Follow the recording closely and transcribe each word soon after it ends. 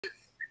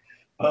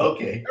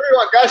Okay.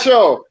 Everyone,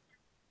 Gasho,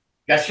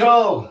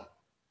 Gasho.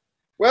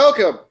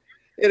 welcome.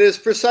 It is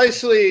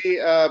precisely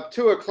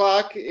 2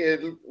 o'clock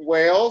in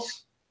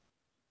Wales.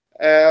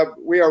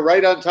 We are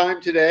right on time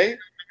today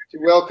to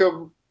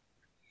welcome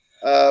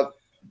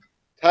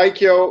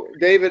Taikyo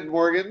David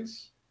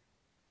Morgans,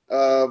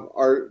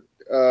 our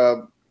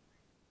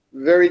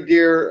very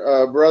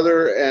dear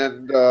brother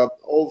and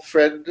old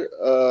friend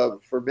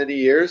for many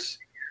years.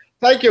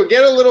 Taikyo,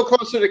 get a little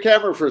closer to the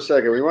camera for a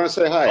second. We want to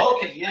say hi.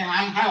 Okay, yeah,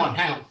 hang on.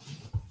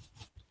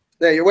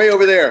 There, you're way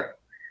over there.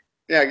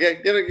 Yeah,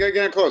 get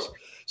it close.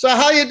 So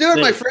how you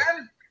doing, my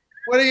friend?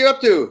 What are you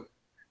up to?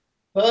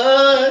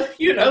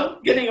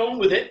 Getting on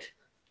with it.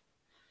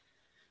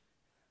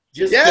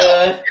 Just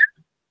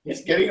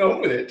getting on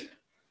with it.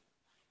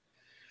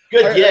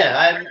 Good, yeah.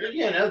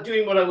 I'm,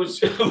 doing what I was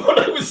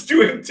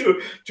doing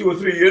two or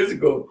 3 years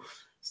ago.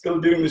 Still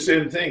doing the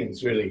same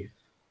things, really.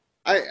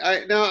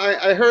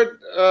 I heard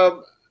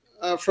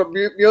from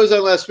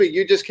Myoza last week.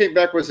 You just came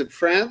back. Was it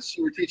France?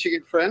 You were teaching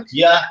in France?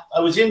 Yeah,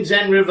 I was in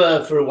Zen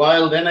River for a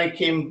while. Then I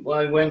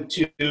went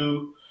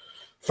to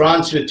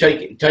France with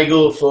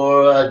Taikyo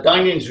for a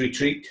Dining's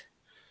retreat.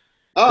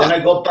 Oh. Then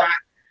I got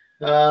back.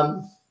 I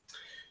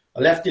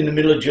left in the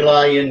middle of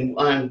July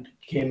and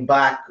came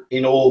back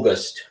in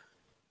August.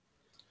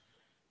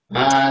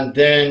 And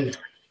then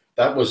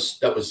that was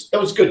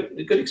good.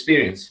 A good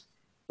experience.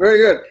 Very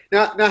good.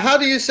 Now, how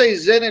do you say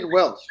Zen in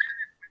Welsh?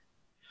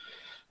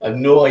 I have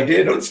no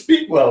idea. I don't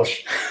speak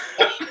Welsh.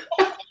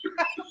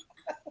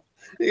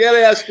 You got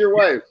to ask your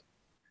wife.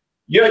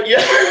 Yeah.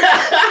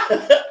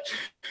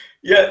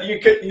 Yeah, you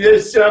could.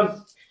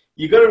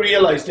 You got to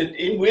realize that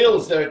in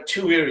Wales there are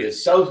two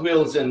areas: South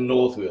Wales and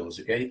North Wales,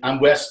 okay,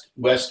 and West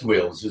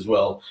Wales as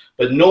well.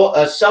 But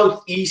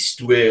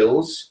Southeast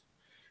Wales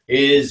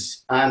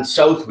and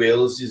South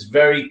Wales is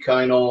very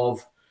kind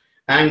of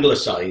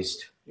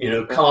anglicised.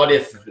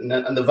 Cardiff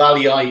and the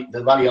valley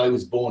I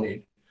was born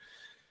in.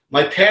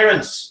 My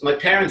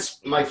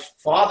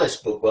father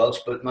spoke Welsh,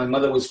 but my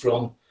mother was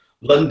from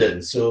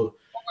London, so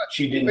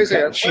she didn't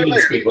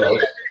speak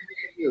Welsh.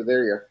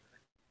 There you go.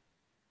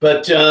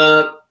 But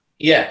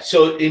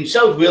so in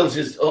South Wales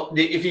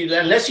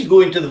unless you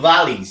go into the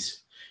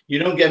valleys, you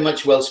don't get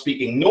much Welsh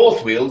speaking.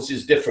 North Wales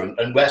is different,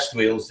 and West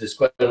Wales there's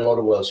quite a lot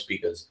of Welsh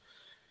speakers.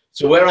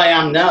 So where I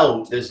am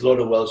now, there's a lot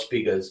of Welsh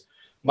speakers.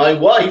 My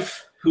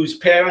wife, whose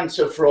parents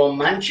are from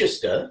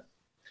Manchester,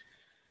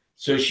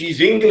 so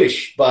she's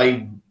English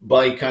by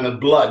kind of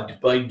blood,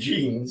 by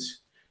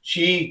genes.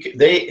 She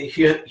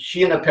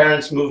and her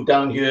parents moved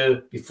down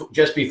here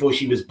just before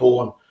she was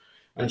born,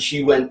 and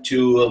she went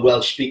to a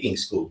Welsh speaking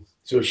school.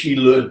 So she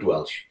learned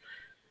Welsh.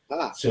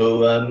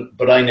 So,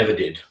 but I never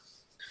did.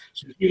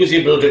 So she was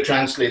able to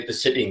translate the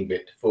sitting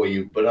bit for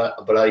you, but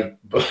I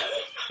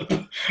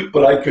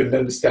couldn't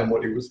understand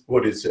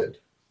what it said.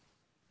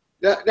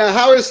 Now,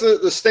 how is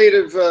the state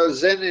of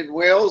Zen in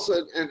Wales,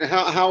 and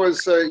how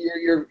is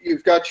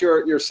you've got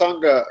your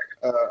sangha?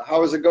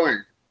 How is it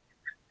going?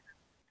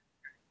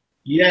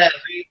 Yeah,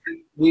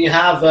 we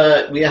have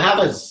a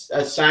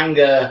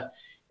sangha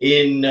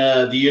in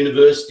the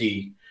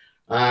university,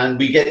 and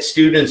we get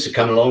students to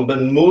come along,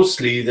 but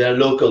mostly they're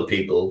local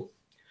people.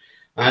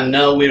 And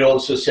now we're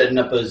also setting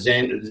up a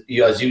Zen,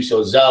 as you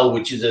saw, ZAO,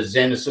 which is a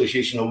Zen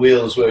Association of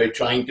Wales, where we're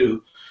trying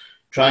to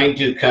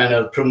kind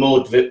of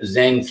promote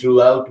Zen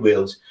throughout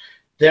Wales.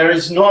 There are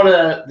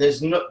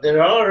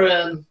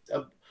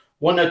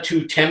one or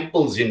two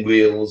temples in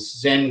Wales,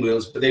 Zen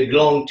Wales, but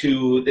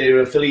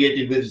they're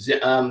affiliated with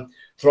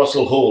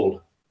Throstle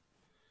Hall.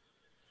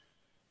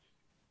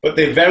 But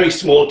they're very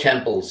small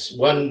temples.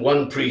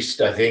 One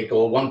priest, I think,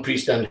 or one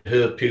priest and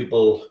her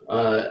pupil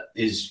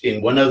is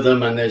in one of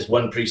them, and there's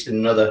one priest in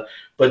another.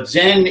 But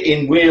Zen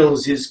in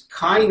Wales is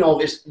kind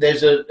of,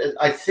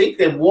 I think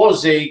there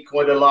was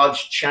quite a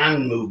large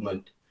Chan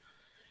movement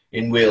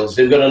in Wales.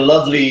 They've got a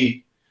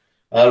lovely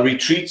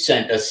retreat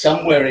centre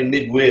somewhere in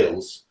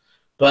mid-Wales.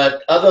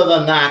 But other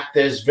than that,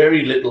 there's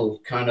very little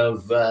kind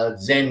of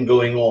Zen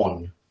going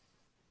on.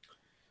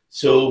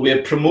 So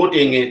we're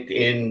promoting it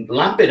in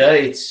Lampeter.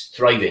 It's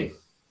thriving.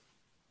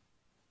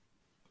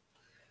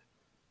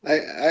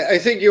 I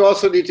think you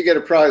also need to get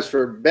a prize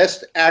for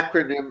best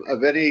acronym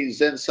of any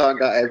Zen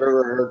Sangha I've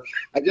ever heard.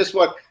 I just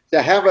want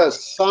to have a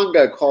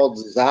Sangha called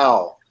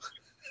ZAO.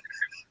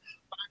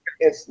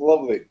 It's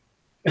lovely.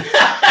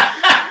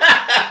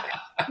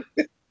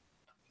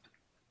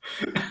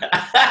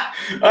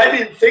 I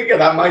didn't think of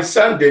that. My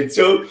son did.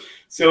 So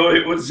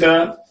it was...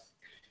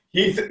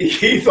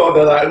 He thought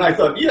of that, and I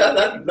thought, yeah,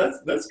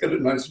 that's got a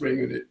nice ring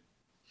in it.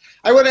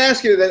 I want to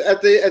ask you that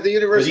at the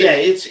university. Yeah,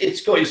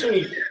 it's going. It's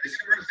only,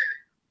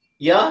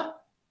 yeah.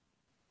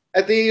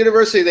 At the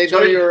university, they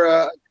know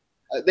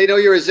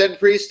you're a Zen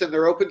priest, and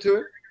they're open to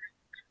it.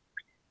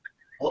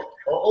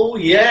 Oh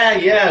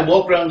yeah.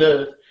 Walk around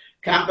the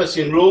campus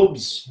in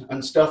robes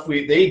and stuff.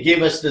 They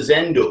give us the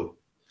Zendo,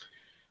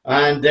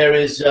 and there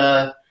is.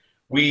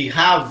 We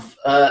have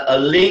a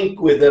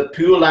link with the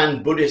Pure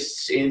Land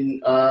Buddhists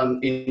in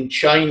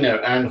China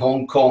and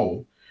Hong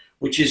Kong,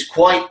 which is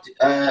quite,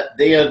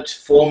 they are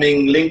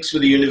forming links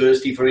with the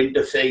university for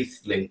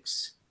interfaith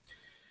links.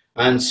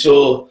 And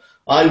so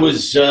I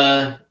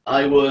met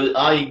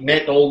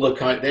all the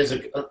kind,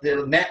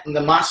 met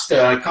the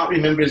master, I can't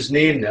remember his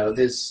name now,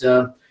 this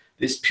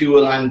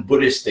Pure Land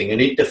Buddhist thing, an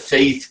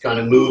interfaith kind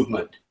of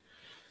movement.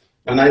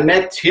 And I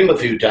met him a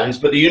few times,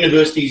 but the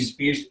universities,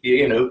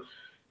 you know,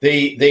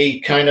 they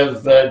kind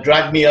of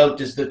drag me out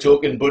as the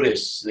token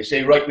Buddhist. They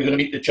say, right, we're going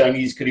to meet the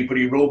Chinese, can you put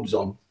your robes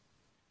on?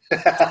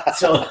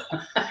 so,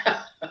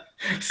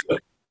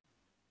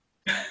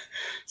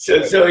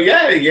 so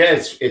yeah,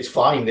 it's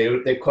fine.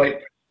 They're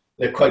quite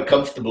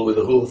comfortable with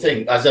the whole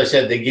thing. As I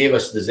said, they gave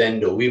us the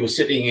Zendo. We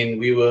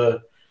were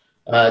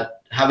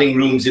having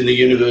rooms in the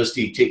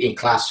university, taking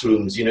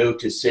classrooms, you know,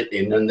 to sit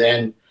in, and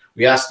then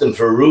we asked them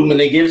for a room, and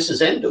they gave us a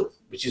Zendo,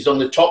 which is on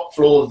the top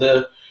floor of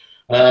the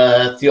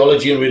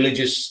Theology and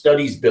Religious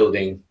Studies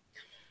building,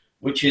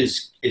 which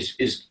is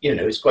you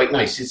know, it's quite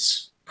nice.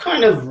 It's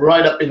kind of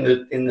right up in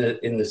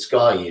the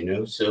sky, you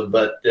know. So,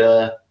 but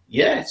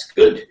yeah, it's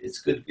good. It's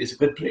good. It's a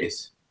good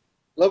place.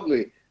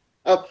 Lovely.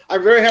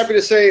 I'm very happy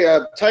to say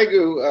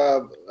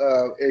Taikyo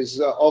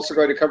is also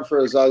going to come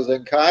for a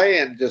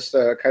Zazenkai and just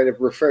a kind of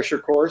refresher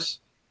course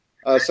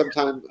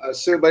sometime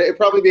soon, but it'll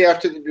probably be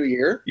after the new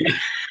year. Yeah.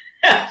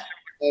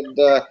 And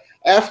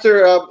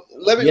after,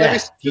 let me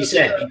he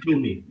said, he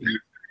told me.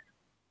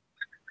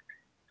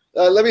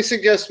 Let me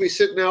suggest we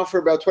sit now for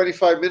about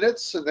 25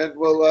 minutes, and then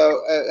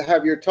we'll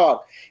have your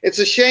talk. It's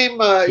a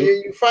shame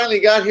you finally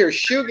got here.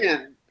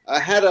 Shugen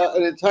had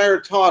an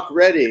entire talk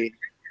ready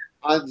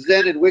on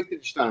Zen and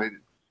Wittgenstein.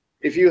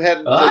 If you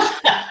hadn't,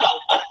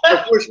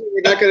 unfortunately,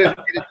 we're not going to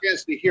get a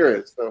chance to hear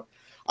it. So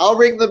I'll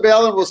ring the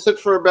bell, and we'll sit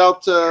for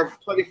about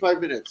 25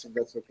 minutes, if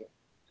that's okay.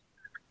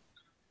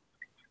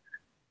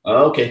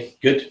 Okay,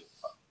 good.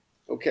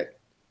 Okay.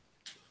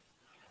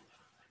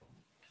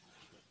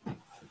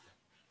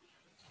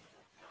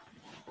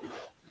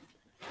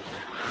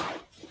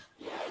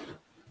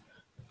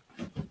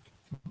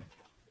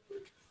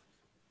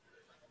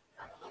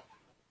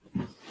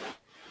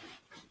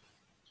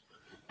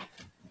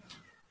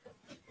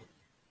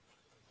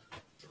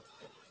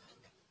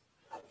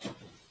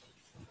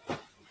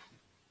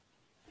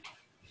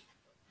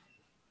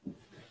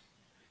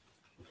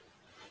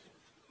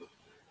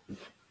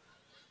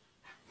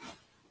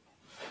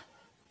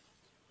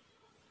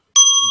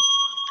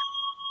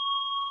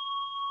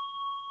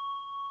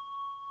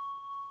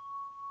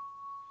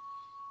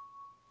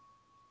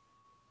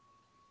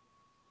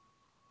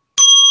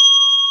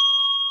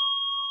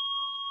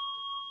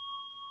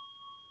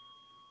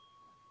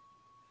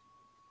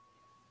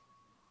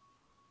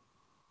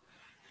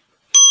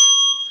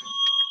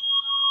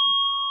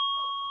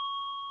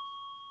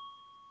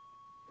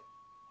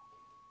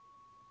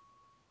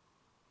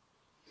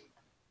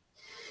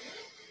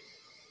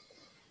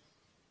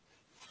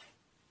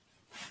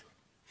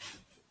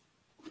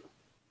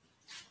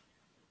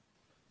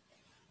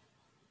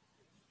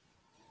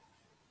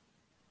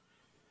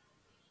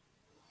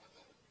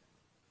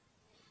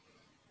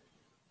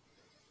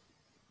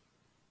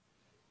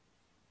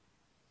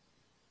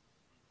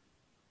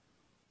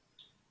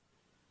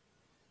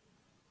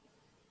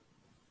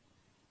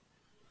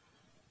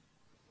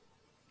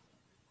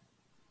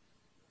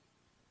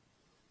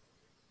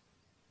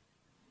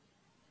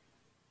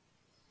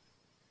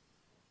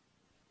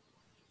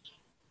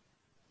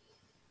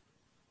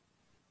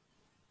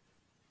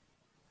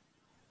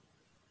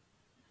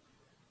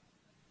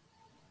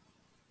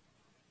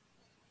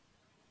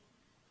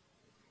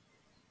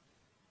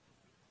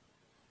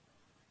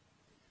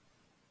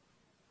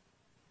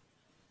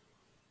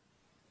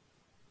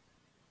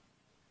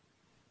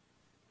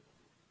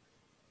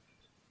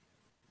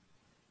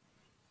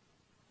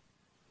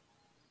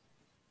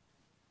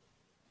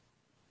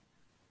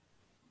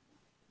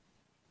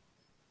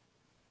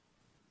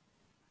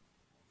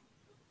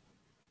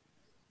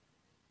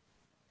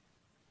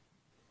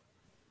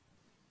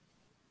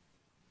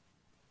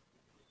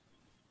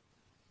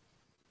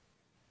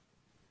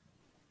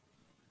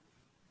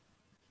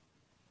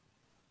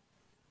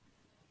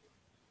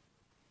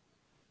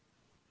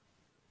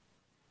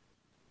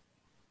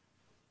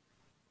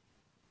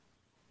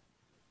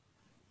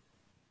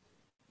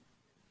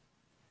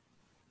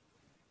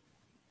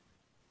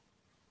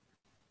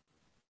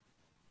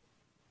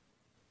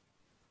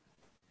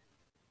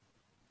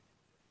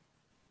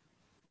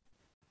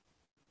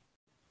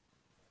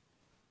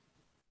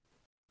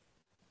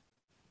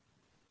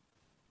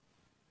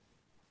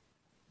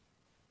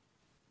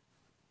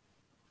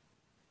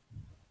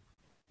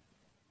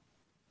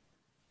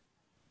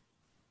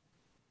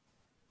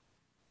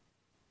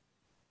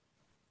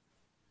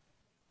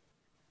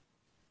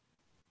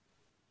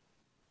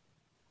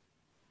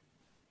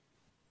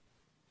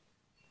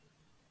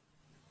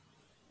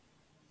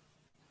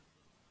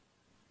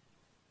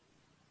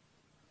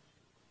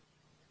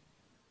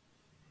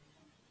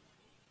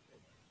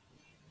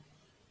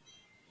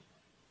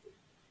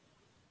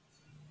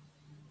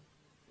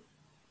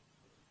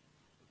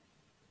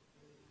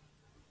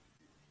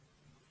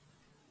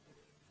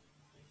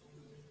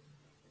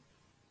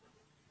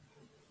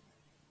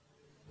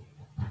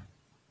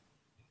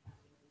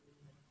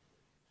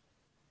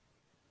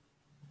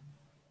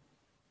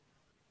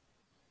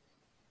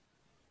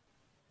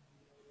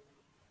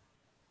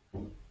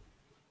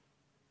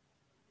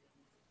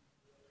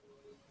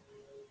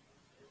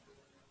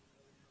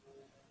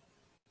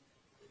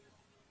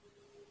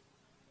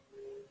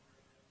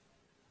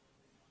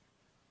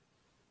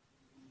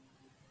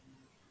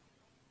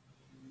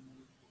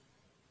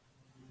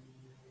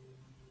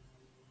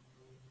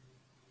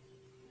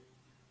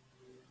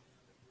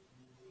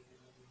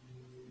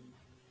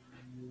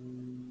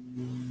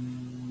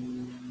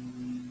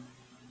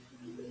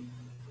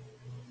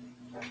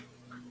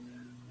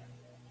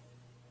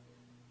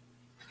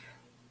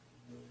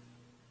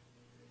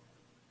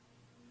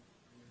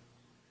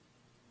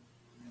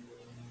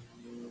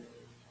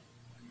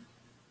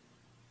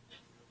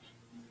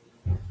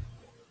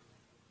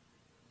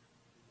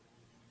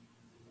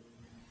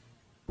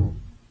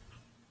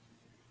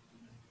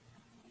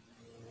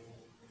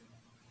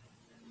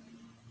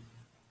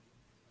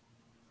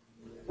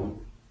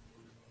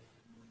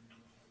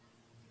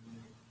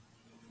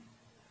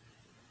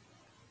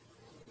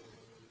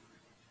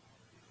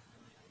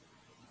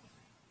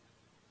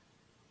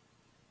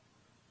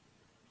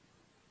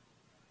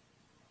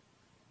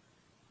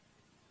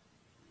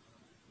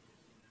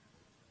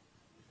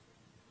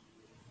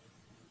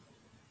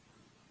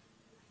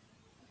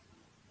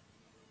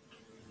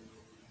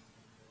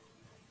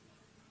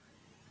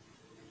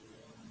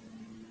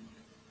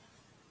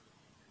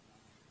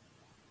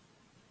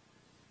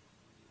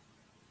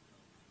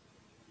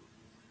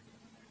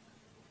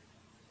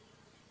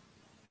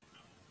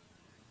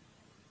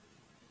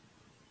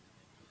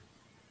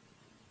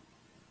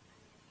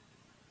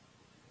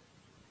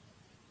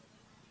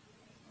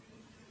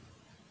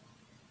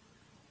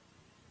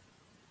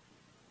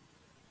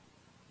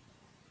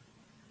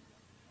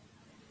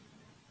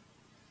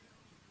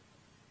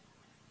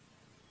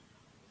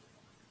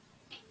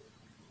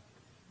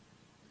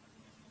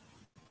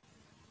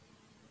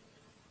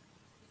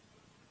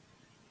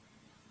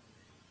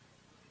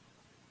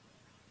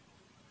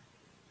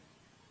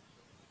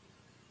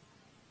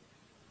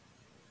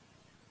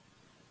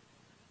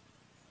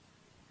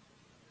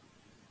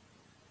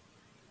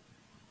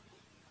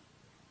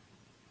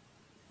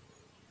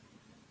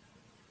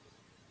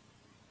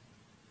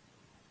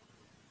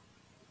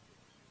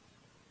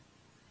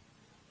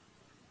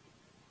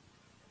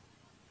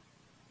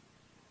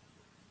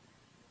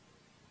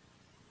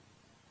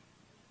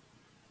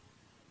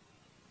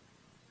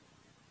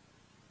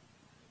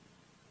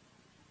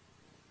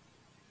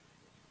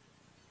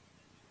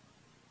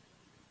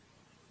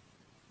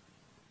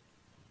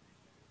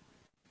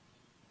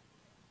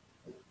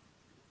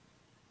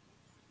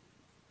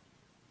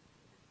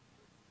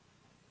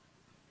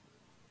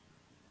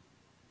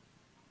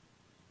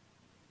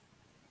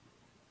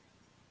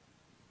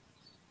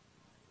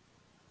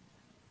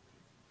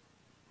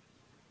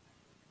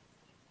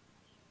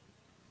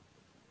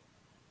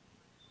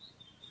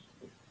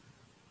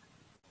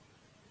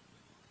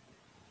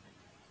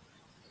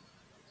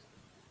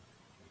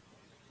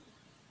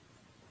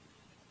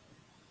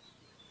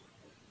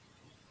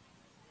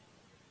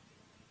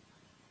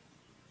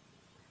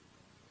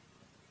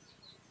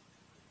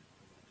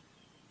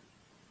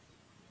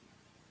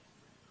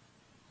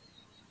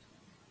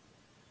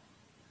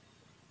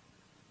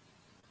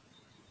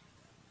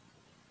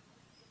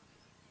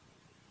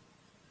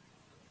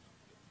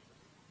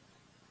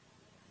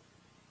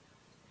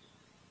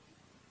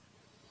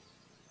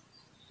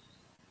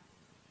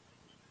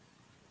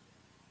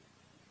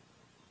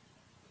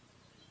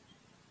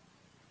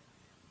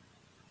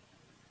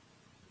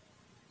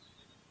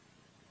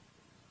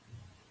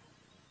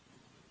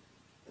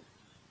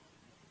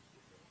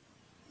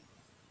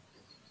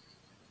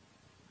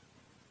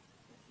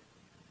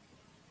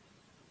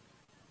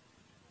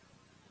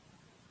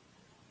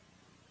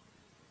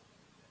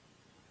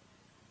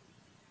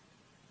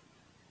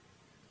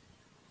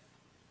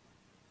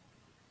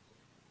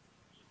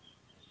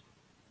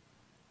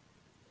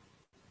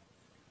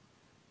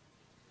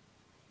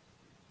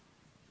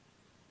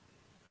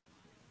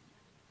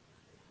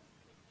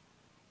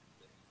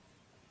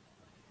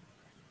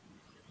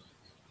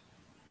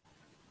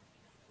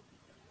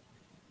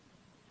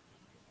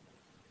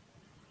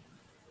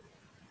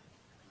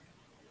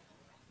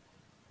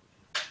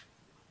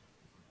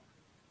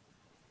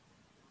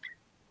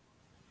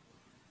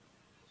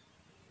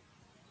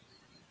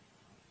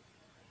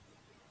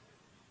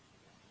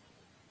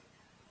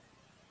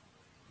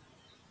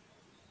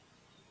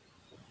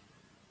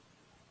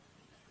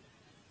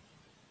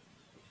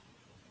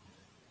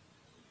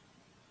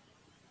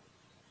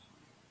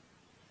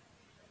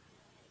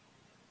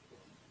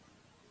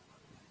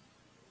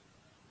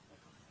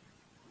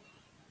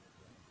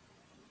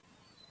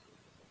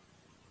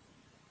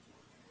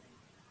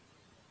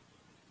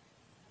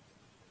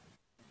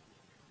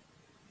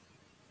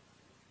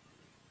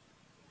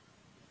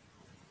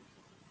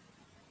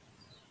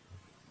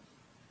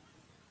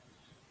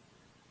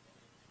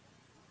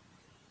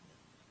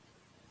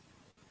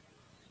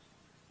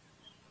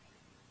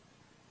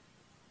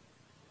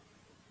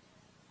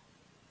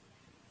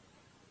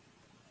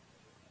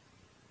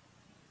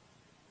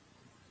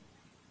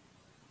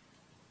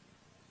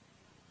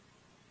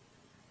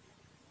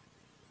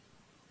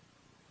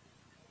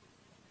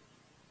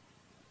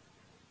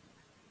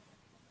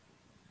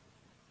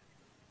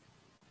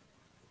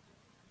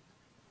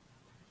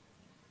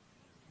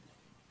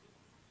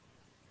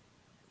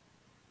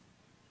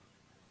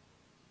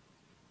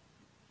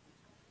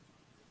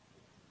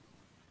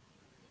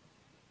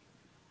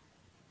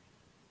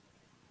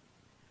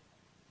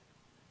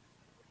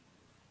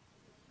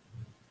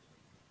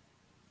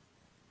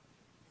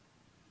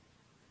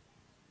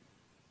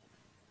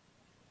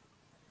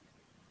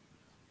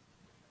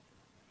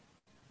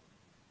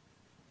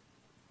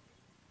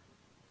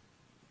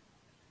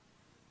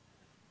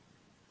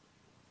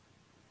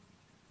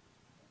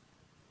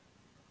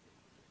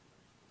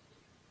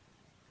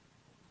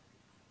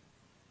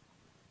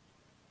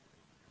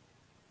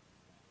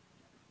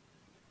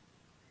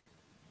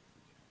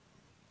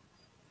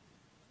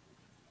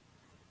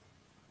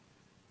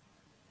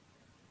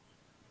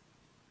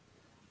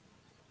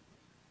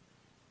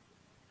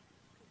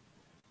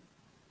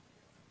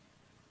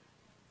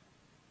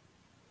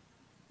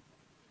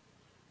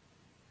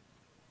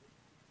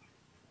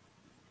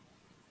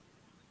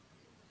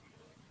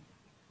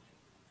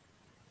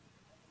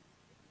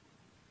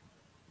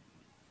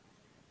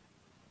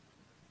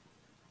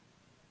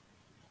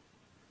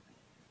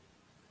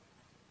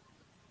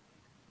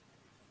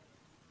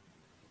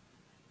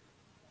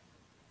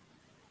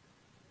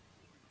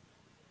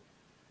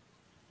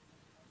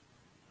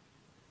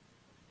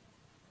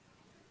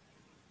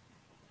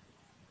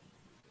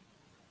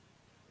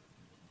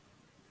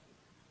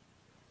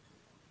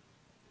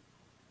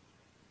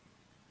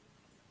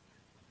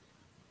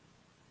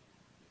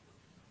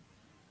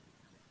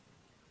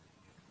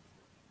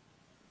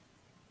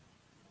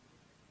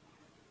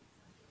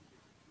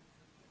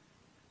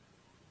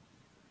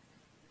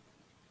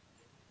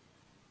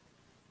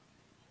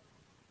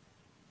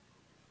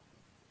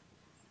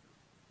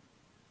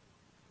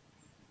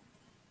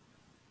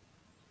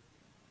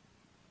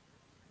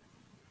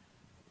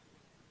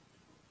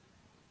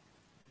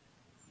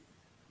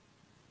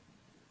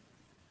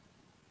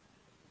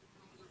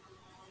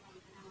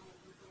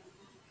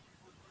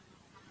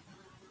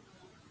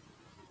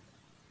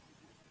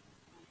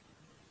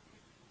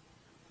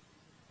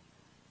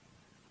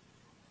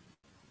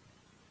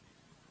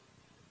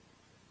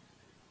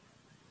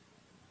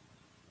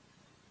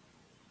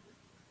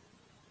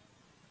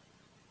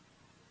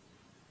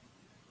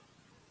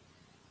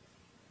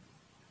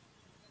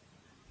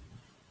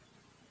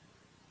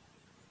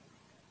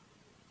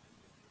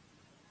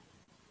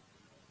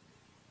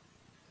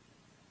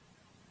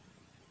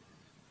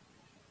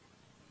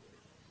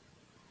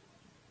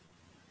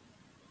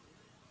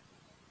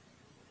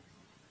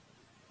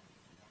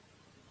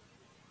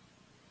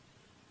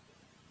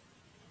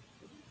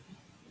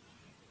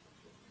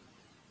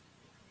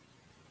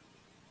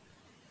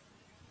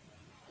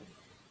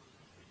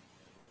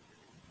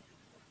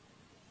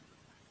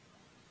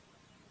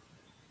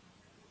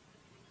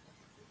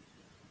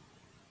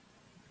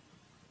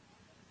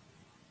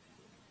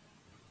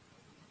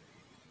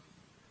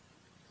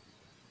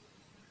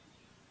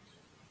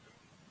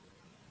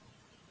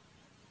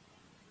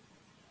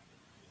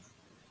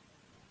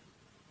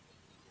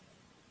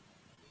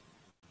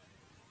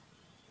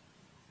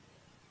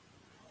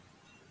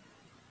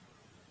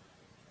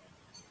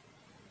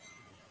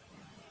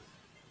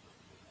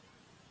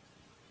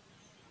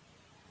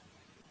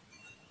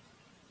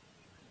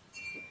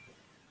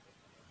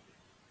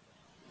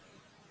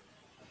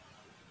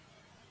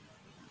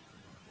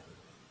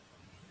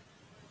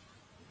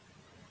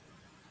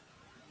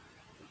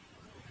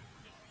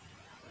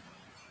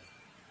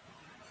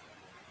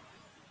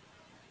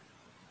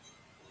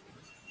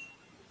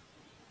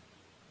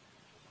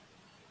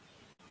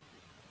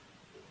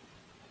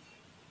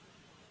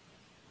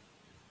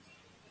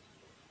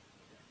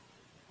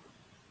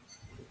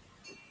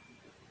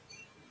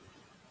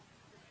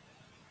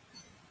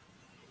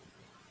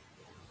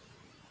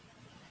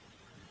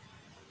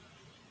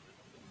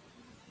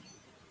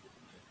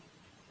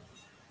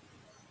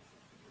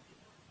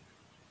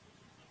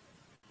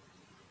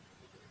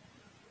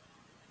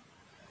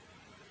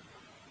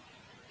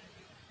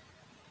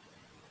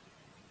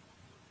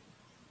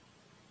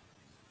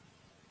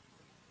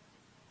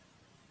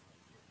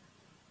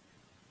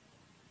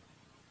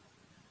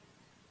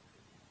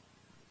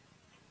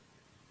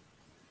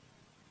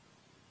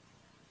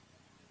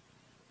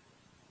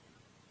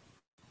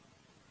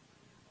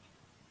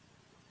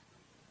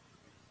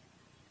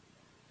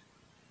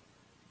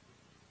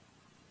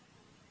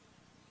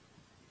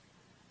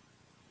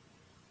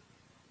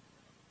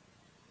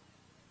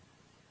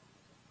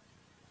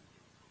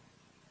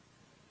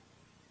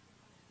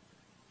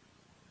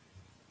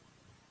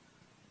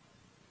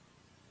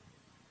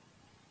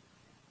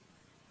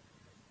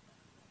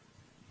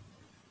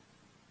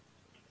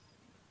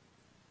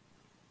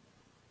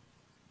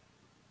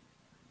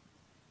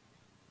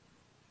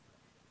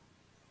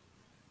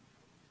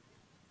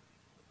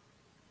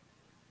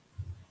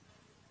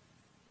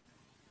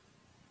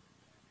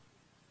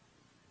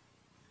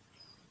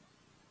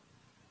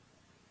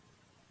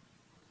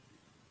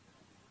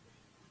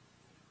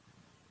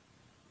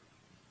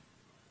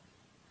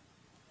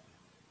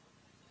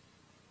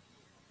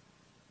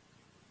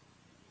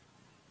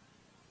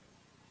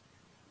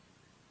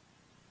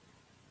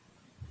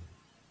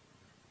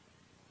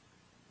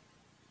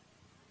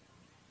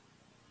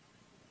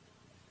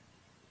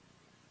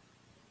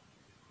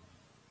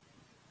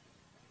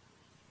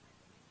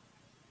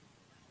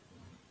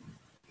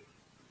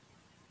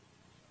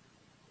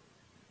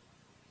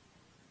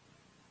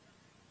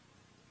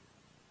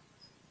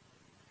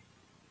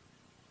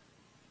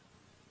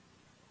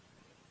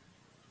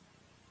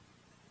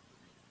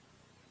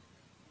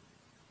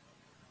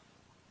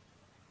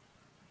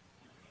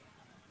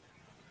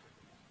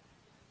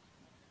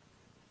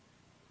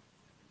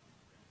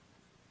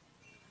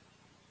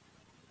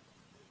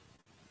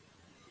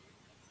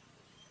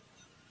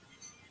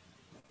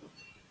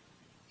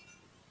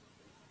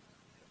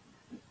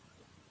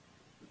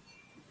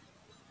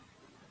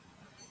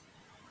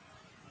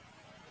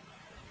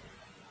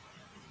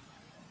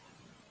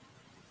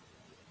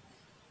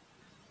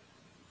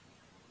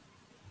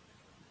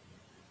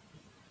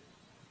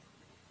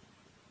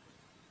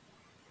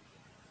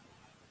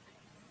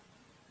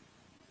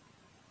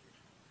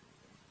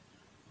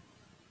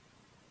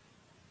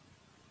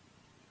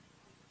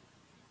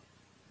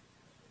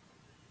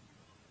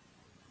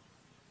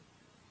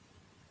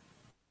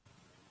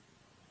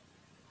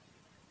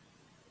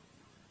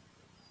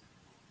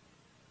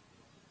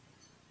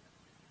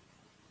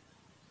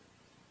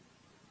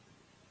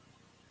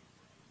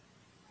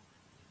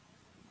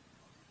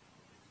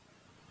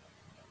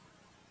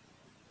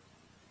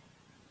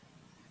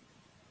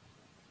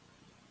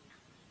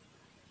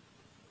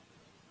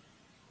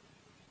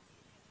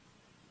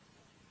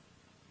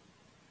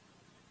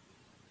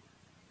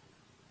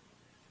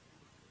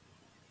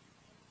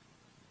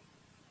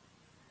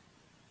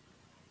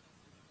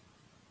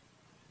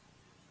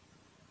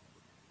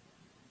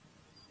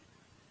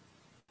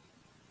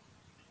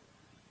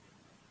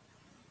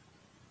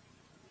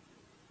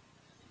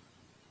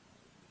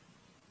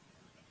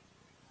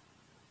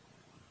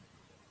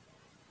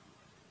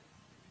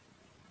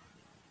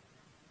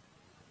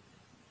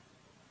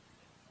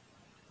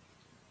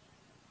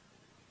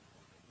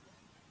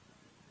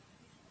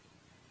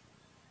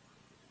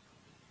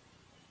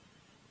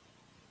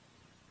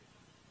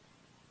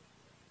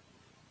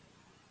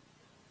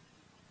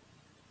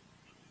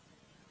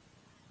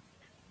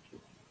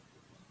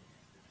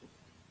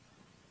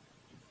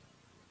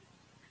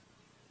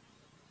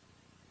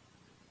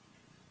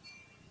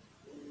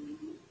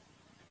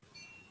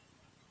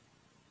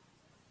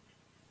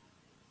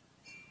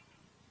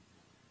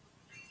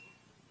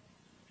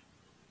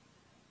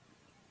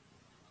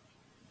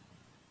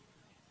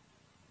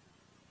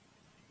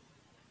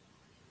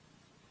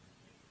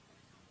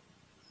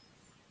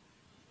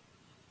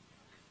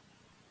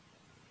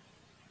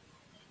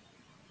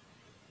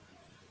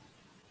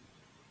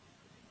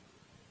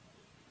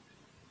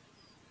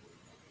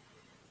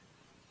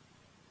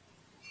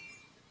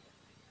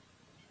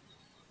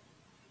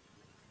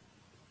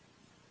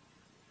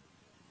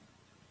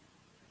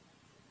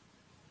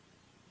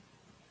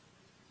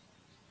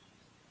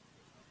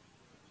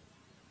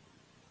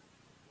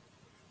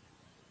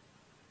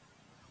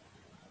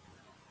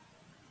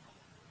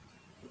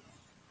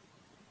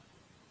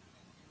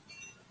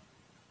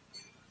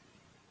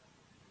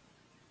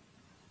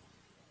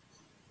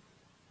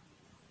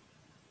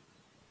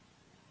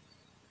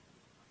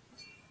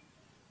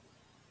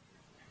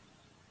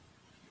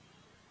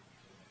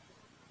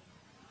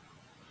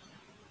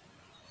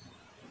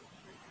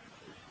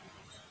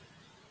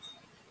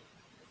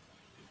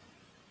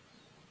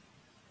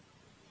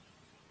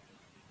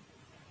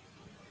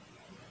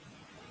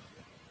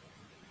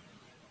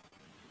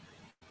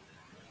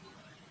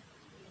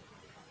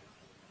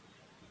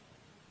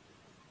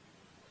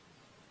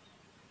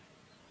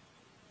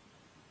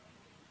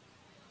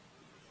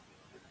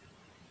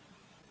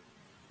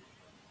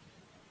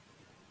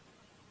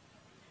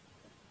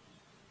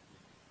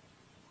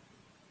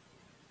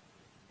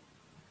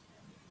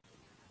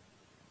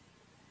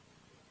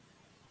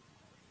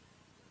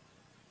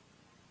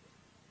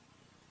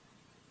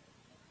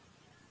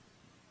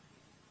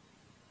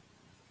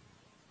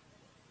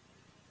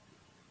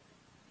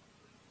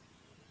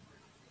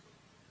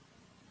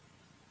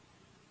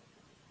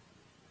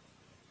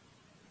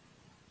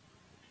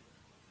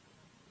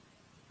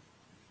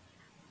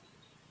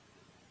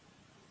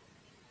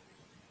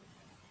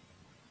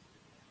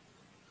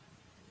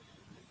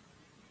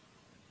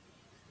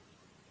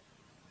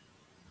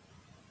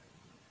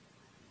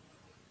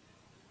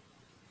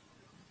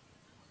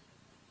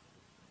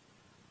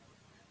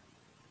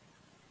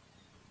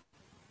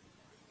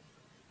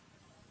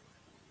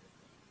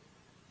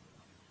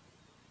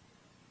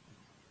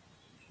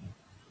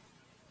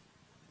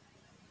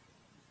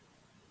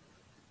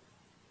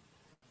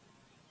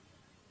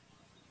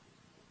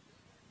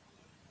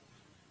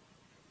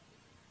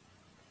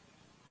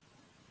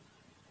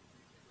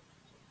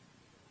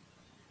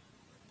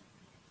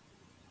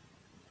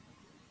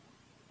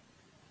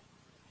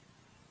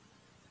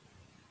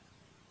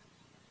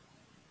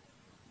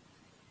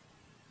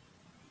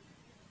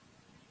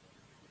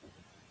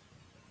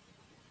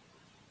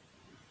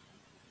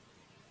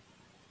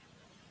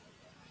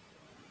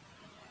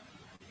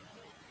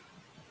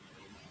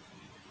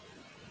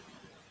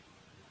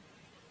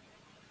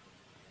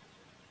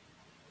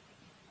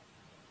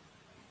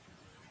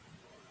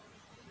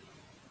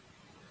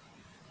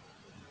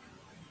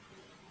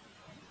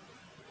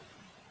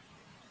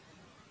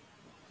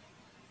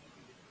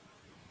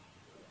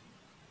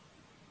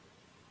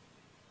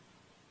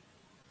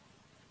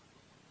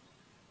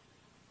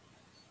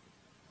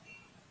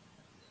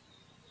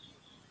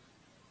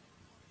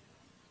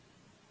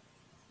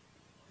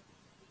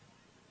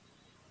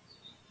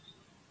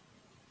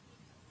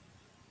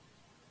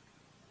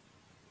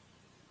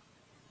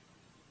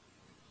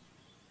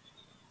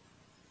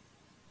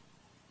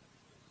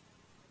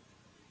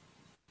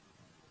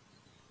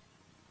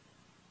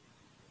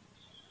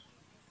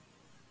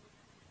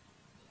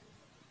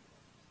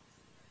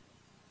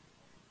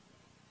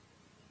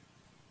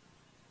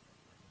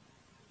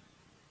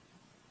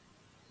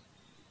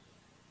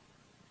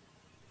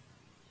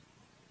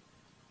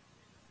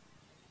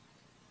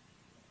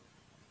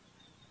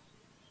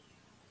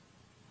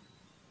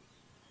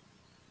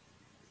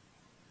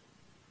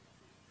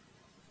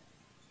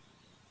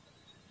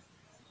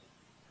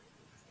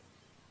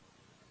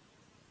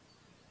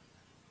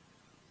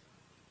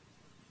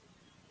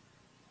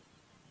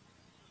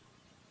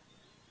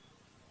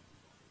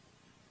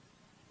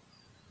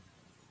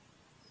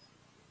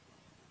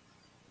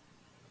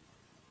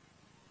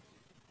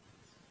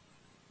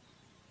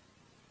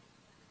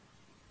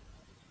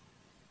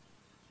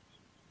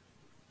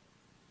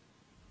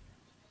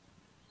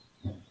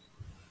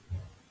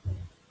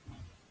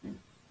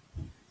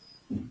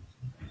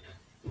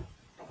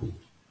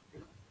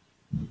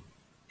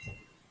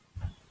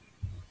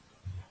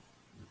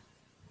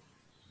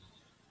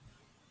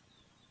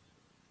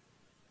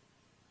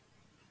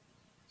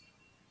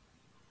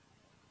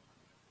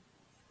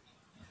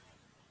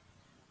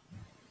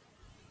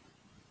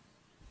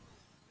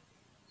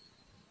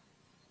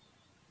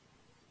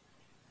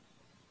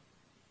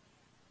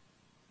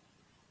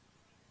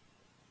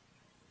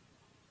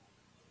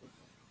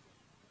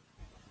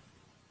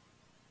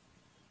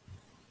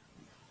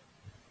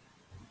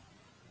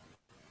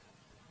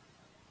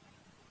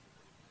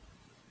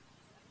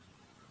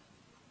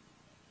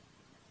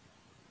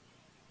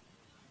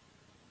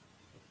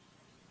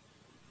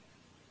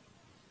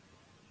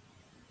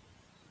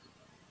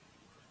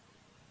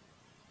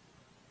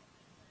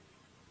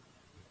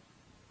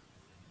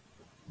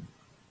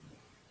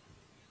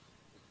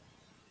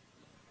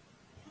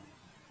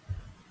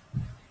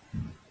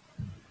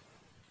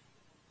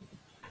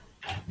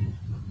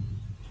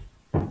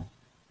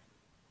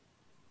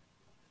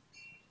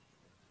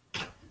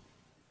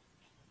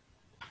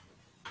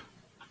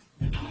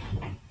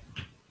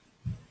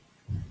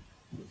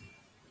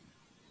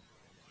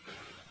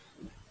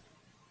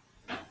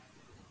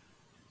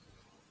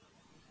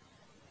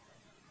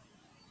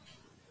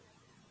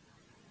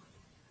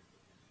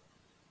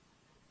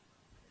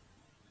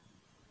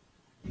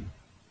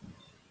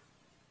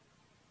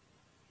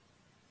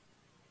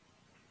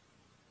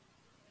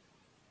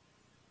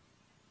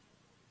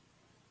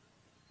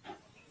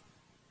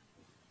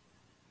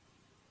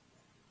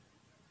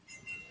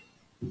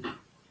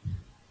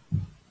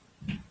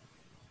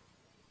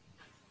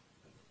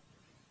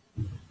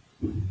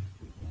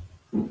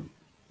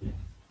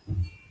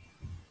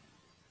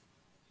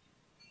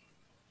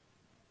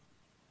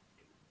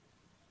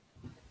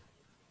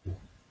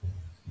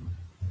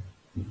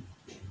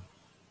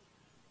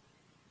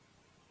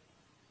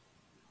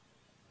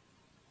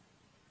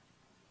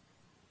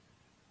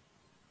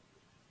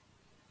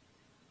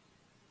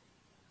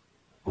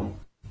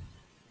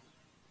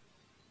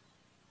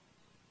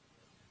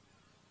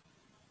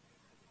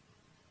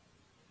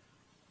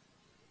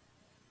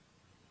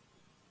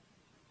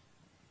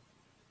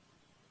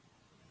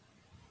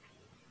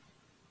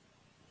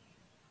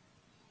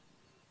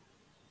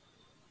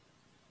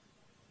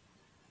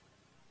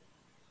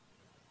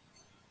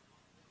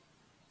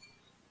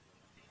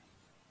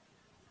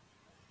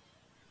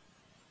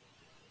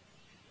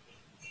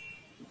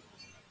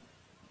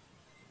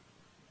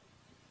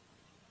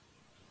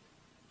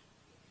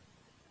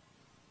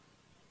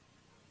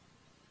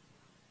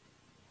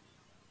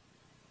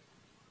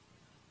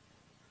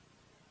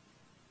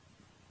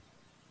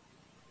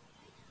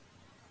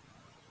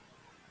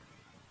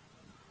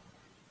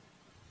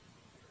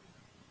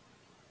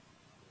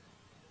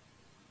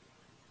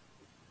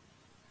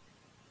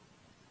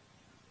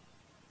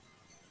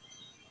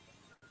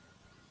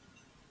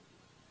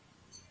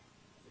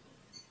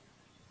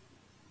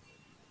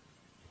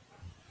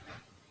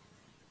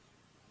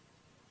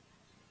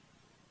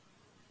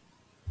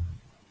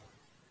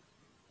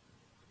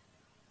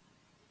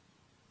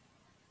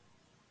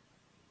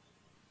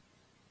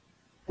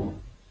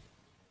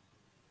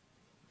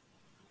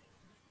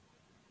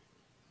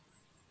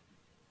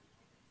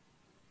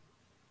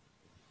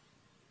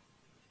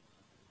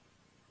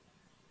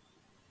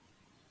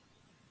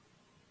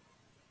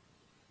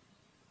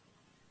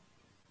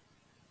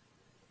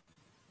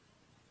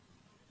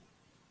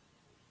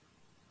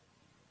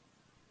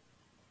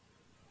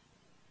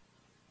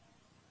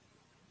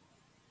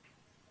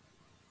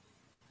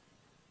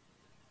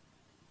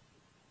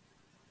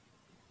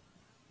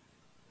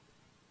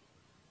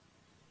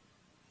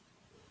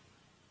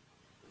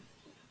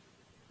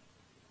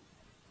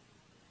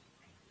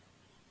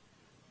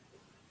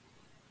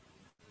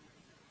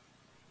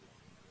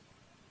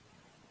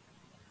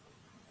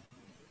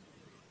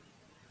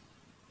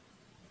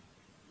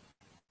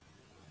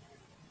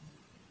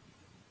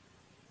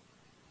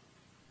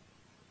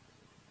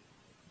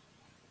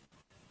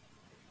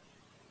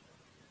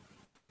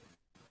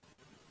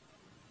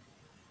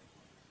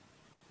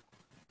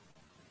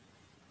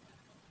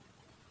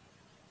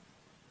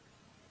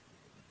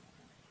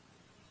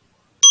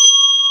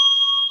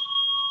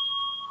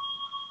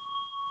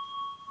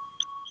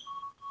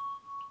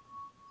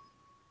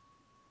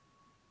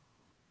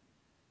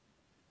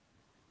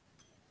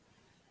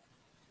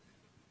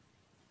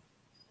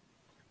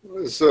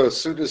 As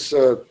soon as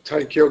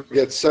Taikyo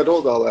gets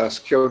settled, I'll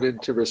ask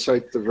Kyonin to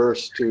recite the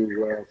verse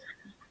to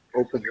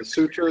open the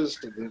sutras,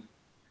 and then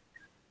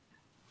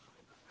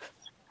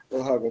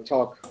we'll have a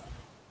talk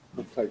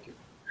with Taikyo.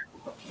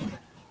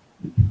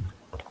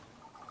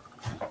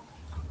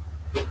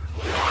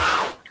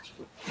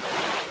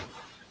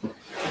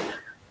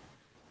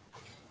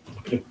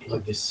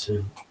 Plug this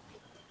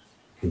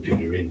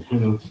computer in.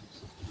 Hang on.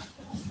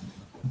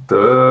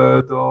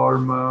 The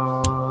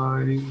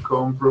Dharma,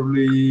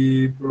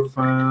 incomparably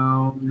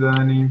profound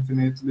and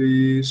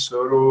infinitely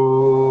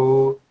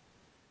subtle,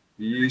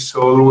 is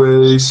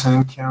always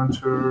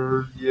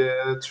encountered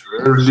yet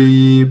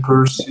rarely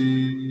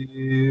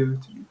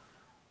perceived.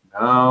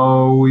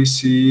 Now we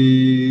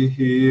see,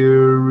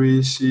 hear,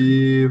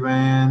 receive,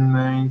 and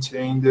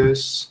maintain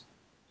this.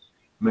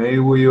 May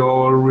we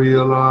all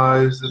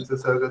realize the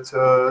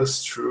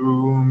Tathagata's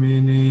true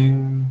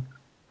meaning.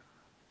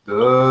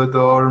 The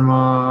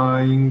Dharma,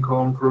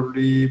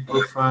 incomparably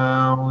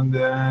profound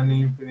and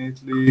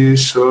infinitely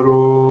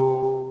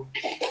subtle,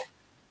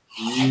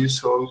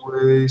 is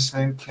always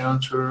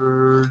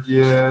encountered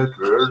yet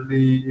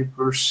rarely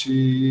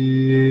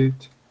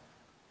perceived.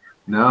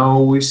 Now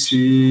we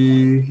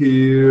see,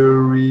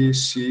 hear,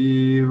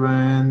 receive,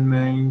 and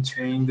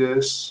maintain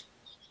this.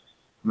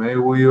 May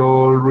we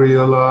all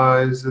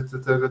realize the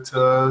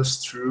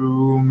Tathagata's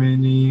true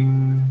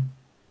meaning.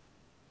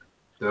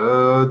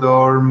 The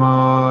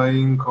Dharma,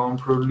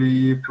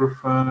 incomparably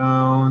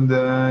profound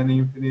and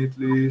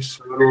infinitely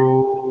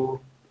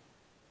subtle,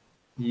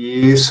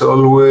 is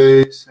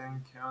always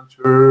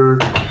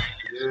encountered,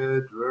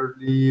 yet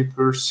rarely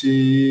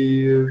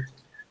perceived.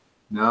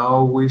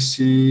 Now we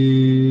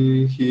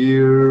see,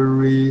 hear,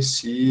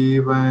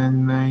 receive,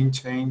 and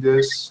maintain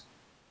this.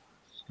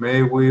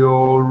 May we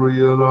all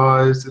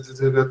realize the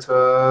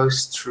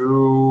Tathagata's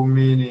true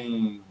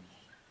meaning.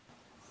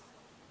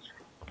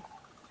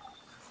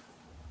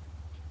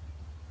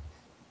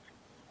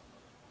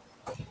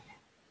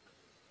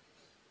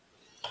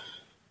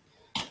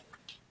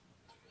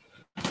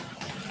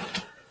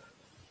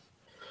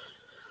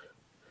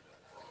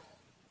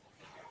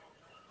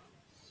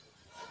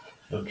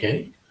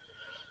 Okay.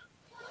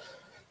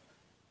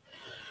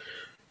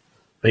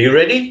 Are you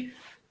ready?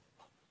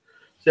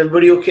 Is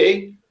everybody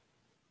okay?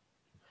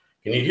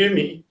 Can you hear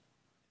me?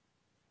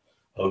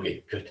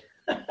 Okay, good.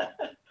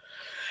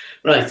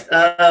 Right.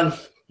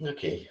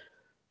 Okay.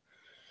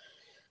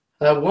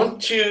 I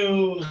want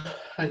to.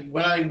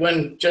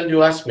 When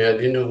Chandu asked me, I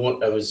didn't know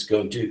what I was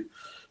going to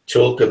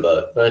talk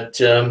about, but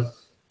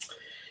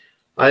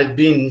I've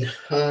been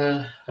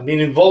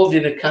involved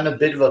in a kind of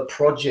bit of a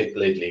project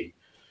lately.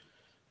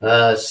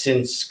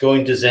 Since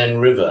going to Zen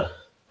River,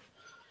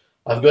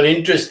 I've got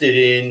interested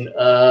in,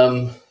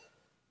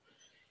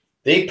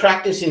 they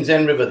practice in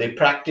Zen River, they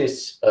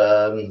practice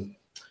koan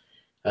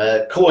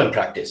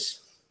practice,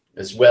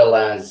 as well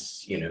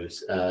as,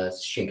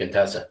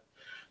 Shinkantasa.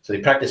 So they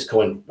practice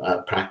koan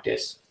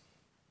practice.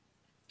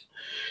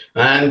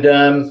 And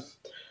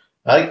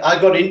I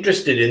got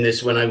interested in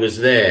this when I was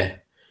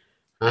there.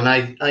 And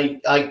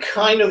I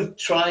kind of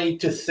tried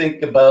to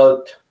think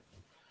about,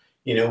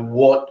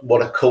 what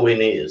a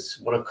koan is,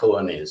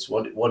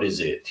 what is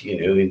it,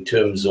 in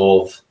terms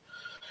of,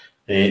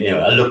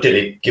 I looked at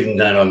it, given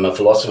that I'm a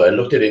philosopher, I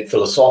looked at it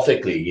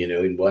philosophically,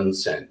 in one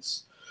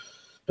sense.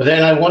 But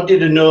then I wanted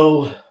to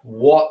know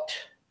what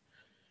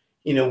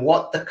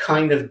the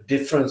kind of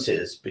difference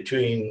is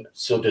between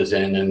Soto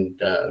Zen and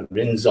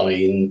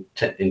Rinzai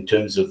in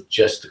terms of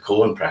just the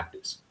koan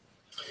practice.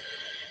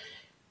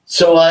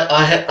 So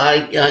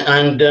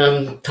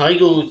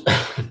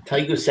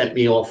Taikyo sent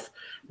me off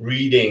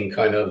reading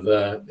kind of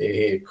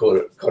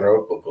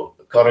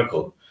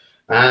Koroko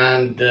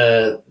and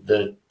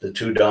the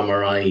two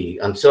Dhammarai,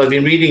 and so I've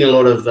been reading a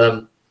lot of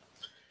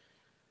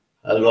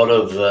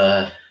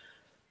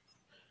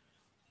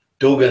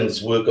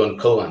Dogen's work on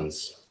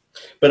koans,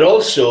 but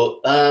also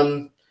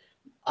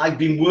I've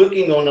been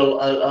working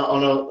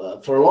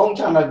for a long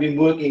time. I've been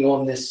working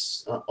on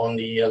this on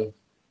the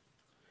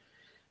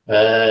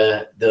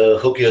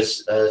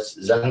Hokkyo's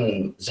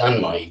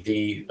Zanmai,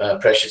 the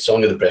Precious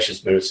Song of the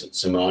Precious Mirror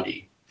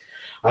Samadhi.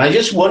 And I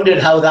just wondered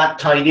how that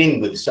tied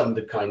in with some of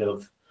the kind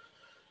of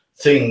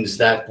things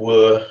that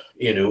were,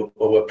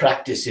 or were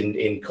practiced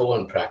in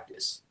koan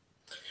practice.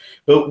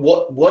 But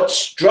what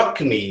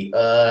struck me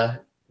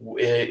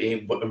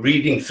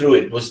reading through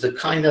it was the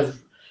kind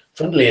of,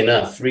 funnily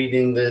enough,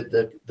 reading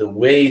the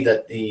way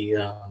that the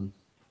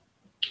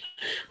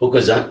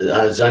Hokkyo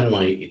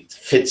Zanmai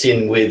fits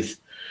in with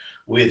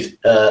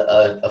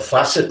a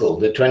fascicle,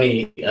 the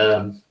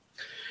 29th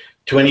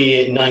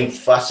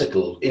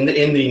fascicle in the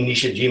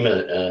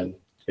Nishijima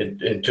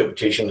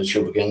interpretation of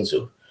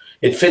Shobogenzo.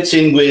 It fits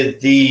in with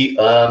the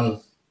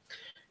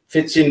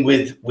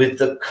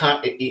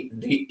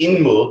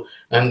Inmo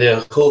and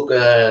the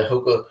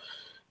Hokkyo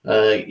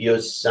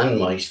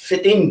Zanmai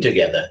fit in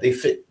together.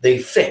 They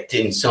fit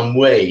in some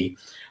way,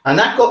 and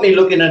that got me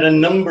looking at a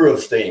number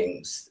of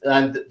things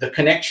and the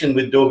connection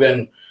with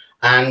Dogen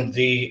and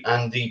the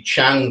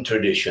Chan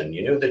tradition,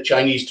 the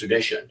Chinese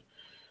tradition,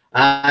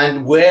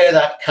 and where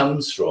that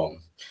comes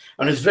from.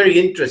 And it's very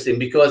interesting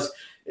because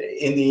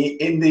in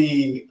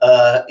the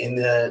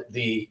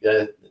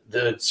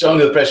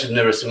Song of the Precious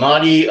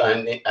Narasimhadi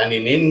and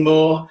in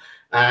Inmo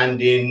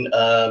and in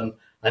a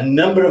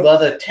number of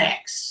other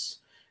texts,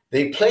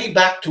 they play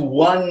back to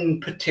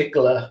one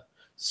particular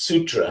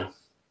sutra,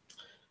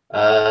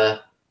 the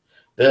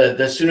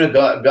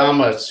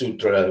Sunagama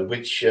Sutra,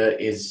 which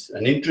is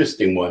an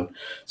interesting one.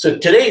 So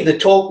today the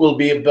talk will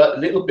be a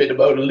little bit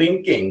about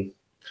linking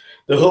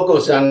the Hoko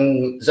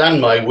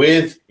Zanmai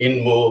with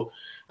Inmo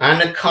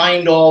and a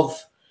kind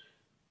of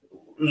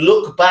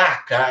look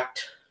back at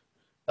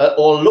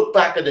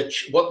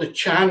what the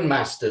Chan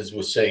masters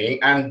were saying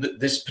and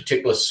this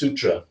particular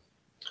sutra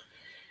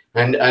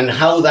and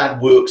how that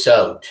works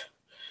out.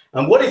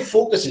 And what it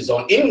focuses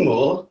on,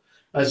 Inmo,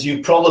 as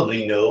you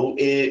probably know,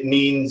 it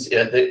means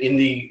that in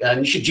the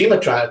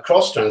Nishijima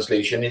cross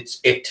translation, it's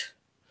it,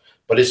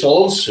 but it's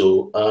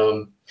also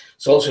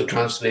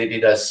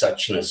translated as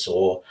suchness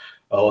or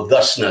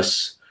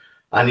thusness,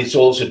 and it's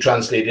also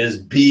translated as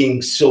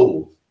being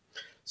so.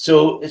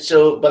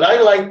 But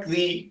I like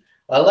the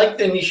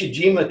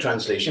Nishijima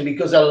translation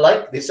because I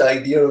like this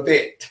idea of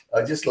it.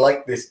 I just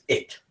like this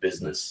it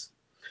business,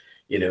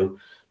 you know,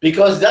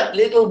 because that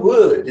little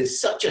word is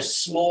such a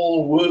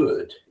small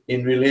word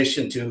in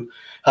relation to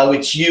how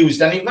it's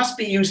used, and it must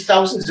be used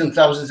thousands and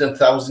thousands and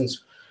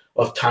thousands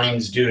of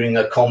times during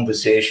a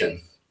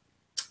conversation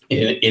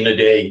in a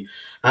day.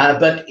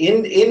 But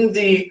in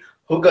the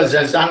Hokyo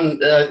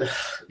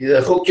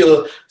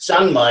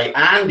Sanmai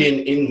and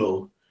in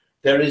Inmo,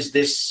 there is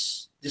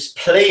this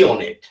play on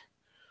it,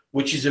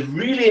 which is a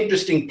really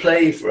interesting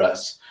play for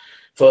us,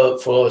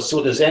 for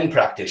Soto Zen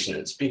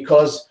practitioners,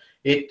 because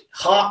it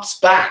harps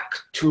back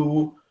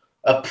to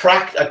a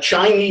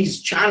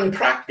Chinese Chan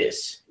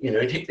practice. You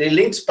know, it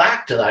links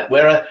back to that,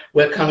 where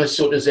kind of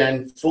Soto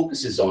Zen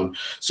focuses on.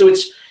 So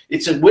it's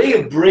a way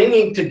of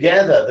bringing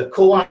together the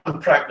koan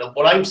practice.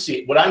 What I'm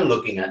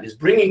looking at is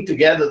bringing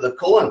together the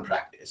koan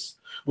practice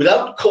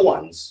without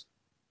koans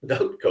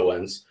to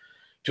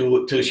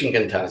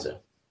Shinkantaza.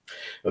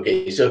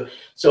 Okay, so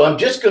I'm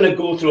just going to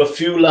go through a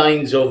few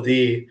lines of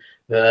the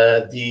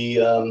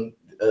Hokyo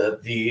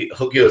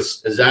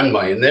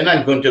Zanmai, and then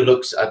I'm going to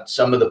look at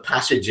some of the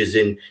passages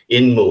in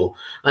Inmo,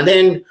 and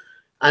then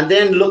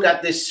look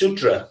at this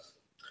sutra,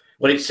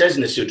 what it says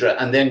in the sutra,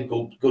 and then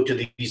go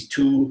to these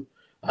two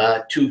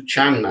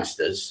Chan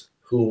masters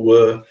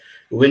who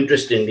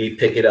interestingly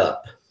pick it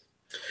up.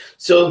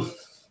 So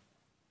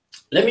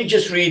let me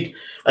just read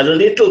a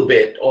little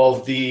bit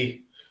of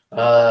the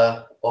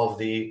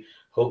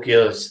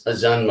Hokyo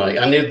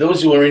Zanmai. And if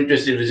those who are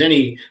interested, if there's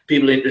any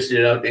people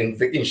interested out in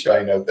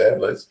Wittgenstein out there,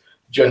 as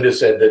Junda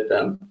said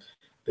that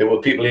there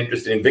were people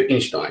interested in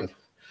Wittgenstein.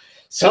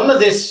 Some of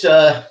this,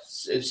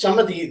 some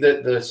of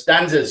the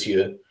stanzas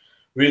here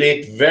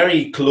relate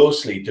very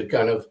closely to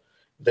kind of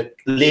the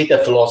later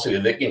philosophy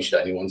of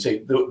Wittgenstein. You want to say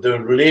the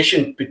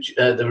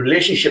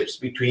relationships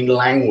between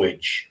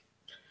language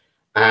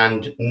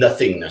and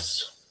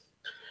nothingness,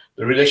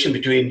 the relation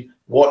between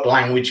what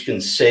language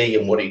can say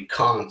and what it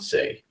can't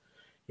say.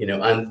 You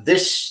know, and the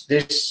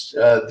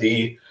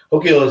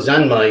Hokyo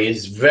Zanmai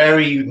is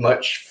very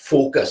much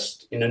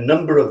focused in a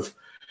number of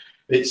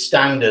its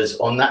standards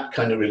on that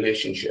kind of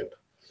relationship.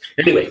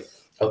 Anyway,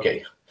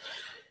 okay.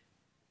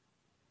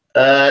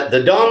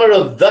 The Dharma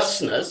of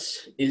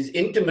thusness is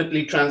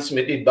intimately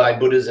transmitted by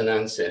Buddhas and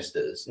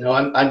ancestors. Now,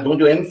 I'm going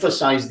to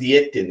emphasize the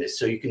it in this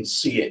so you can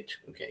see it,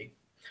 okay?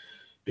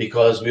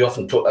 Because we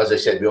often talk, as I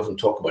said, we often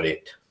talk about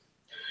it.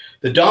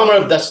 The Dharma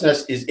of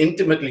thusness is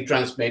intimately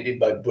transmitted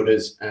by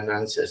Buddhas and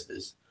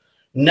ancestors.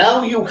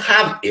 Now you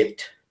have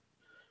it,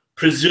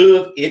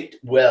 preserve it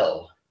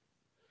well.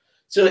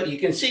 So you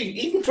can see,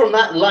 even from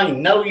that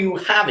line, now you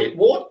have it,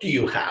 what do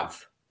you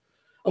have?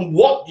 And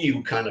what do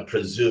you kind of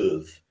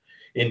preserve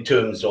in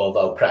terms of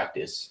our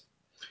practice?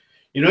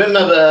 You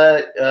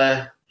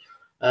remember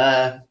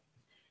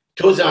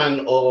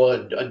Tozan or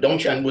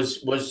Dongshan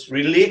was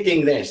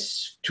relating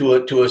this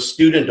to a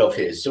student of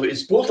his. So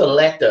it's both a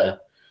letter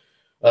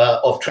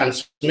of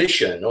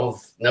transmission, of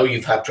now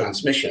you've had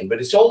transmission, but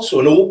it's also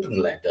an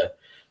open letter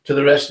to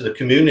the rest of the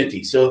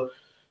community. So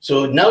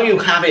now you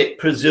have it,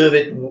 preserve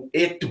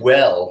it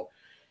well,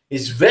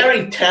 is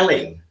very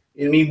telling.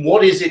 I mean,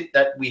 what is it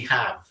that we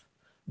have?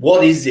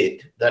 What is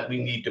it that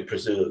we need to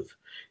preserve?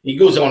 He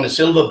goes on, a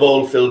silver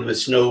bowl filled with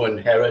snow and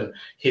heron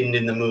hidden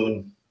in the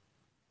moon.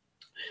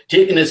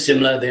 Taken as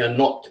similar, they are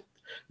not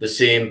the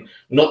same,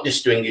 not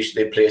distinguished,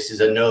 their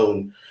places are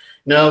known.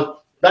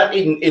 Now, that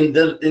in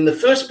the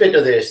first bit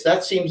of this,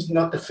 that seems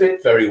not to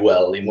fit very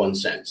well in one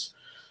sense.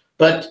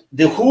 But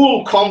the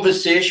whole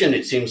conversation,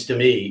 it seems to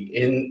me,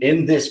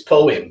 in this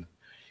poem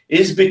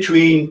is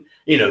between,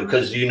 you know,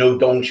 because, you know,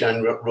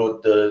 Dongshan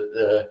wrote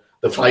the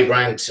five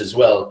ranks as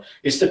well.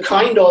 It's the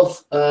kind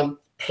of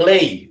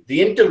play,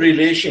 the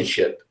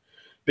interrelationship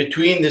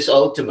between this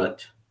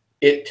ultimate,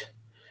 it,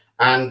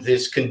 and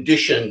this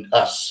conditioned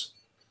us,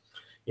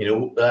 you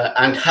know,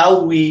 and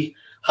how we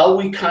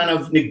kind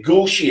of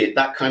negotiate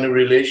that kind of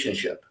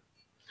relationship.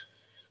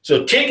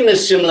 So taken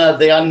as similar,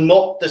 they are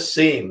not the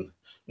same.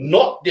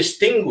 Not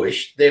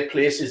distinguished, their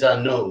places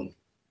are known.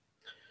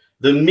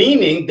 The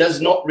meaning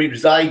does not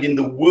reside in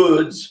the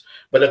words,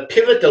 but a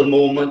pivotal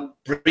moment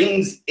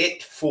brings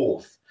it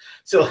forth.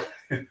 So,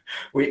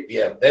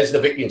 there's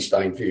the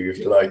Wittgenstein for you, if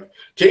you like.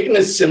 Taken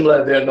as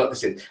similar, they're not the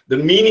same. The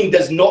meaning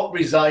does not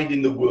reside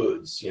in the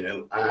words,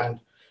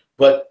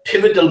 but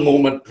pivotal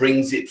moment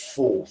brings it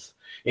forth.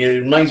 It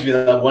reminds me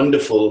of that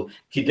wonderful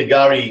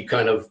Kitagari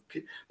kind of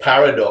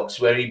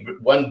paradox where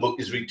one book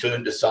is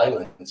returned to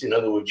silence, in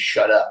other words,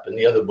 shut up, and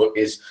the other book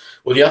is,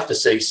 well, you have to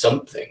say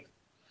something.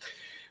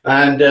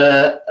 And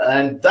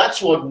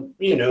that's what,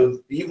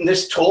 even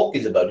this talk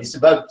is about. It's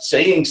about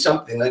saying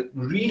something that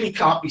really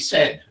can't be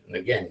said. And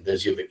again,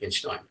 there's your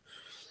Wittgenstein.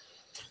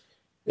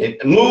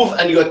 Move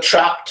and you're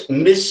trapped,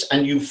 miss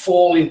and you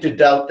fall into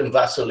doubt and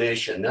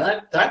vacillation.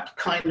 Now that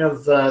kind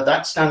of,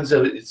 that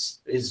stanza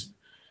is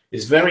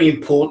very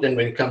important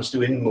when it comes to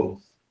Inmo,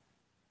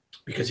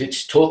 because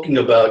it's talking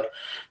about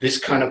this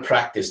kind of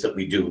practice that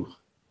we do.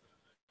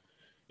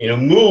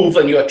 Move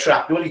and you're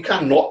trapped. Well, you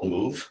can't not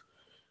move.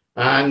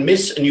 And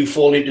miss and you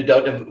fall into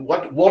doubt. And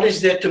what is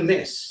there to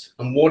miss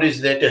and what is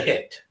there to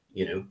hit?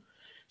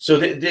 So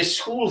this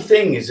whole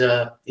thing is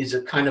a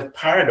kind of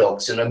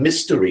paradox and a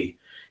mystery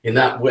in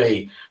that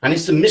way, and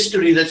it's the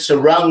mystery that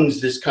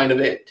surrounds this kind of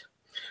it.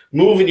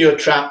 Move and you're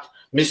trapped,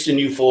 miss and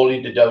you fall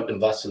into doubt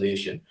and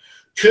vacillation.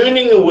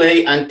 Turning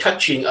away and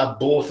touching are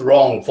both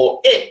wrong,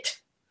 for it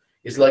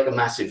is like a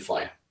massive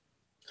fire.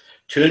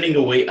 Turning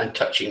away and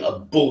touching are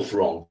both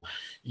wrong.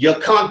 You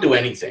can't do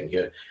anything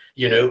here.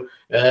 You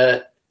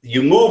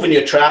move and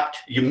you're trapped,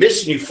 you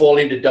miss and you fall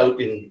into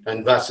doubt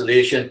and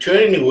vacillation.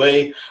 Turning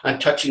away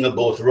and touching are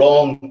both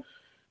wrong,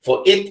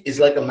 for it is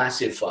like a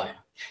massive fire.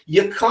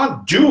 You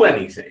can't do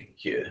anything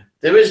here.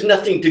 There is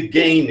nothing to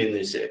gain in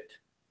this it.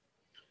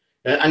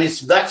 And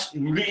that's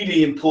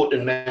really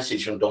important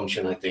message from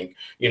Dongshan, I think.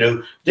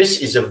 This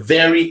is a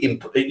very,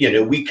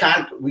 we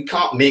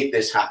can't make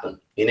this happen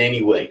in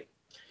any way.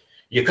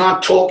 You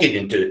can't talk it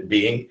into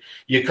being.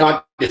 You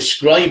can't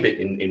describe it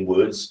in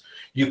words.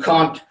 You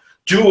can't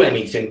do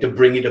anything to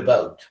bring it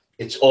about.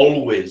 It's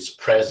always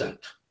present.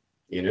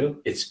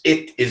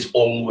 It is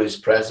always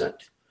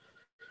present.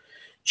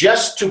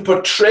 Just to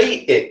portray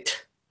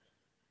it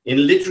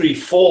in literary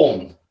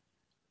form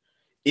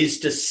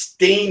is to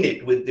stain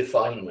it with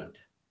defilement.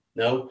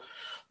 Now,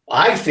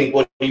 I think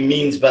what he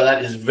means by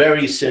that is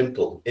very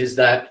simple, is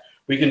that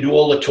we can do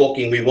all the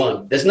talking we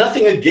want. There's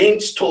nothing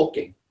against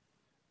talking,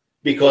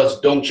 because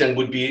Dongshan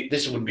would be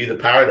the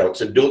paradox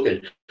of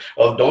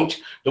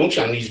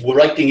Dongshan. He's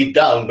writing it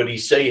down, but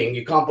he's saying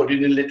you can't put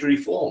it in literary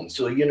form.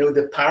 So,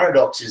 the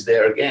paradox is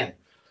there again.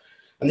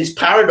 And this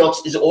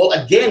paradox is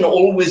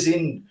always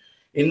in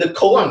the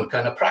koan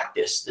kind of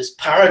practice, this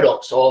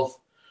paradox of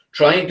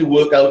trying to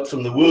work out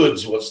from the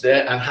words what's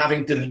there and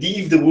having to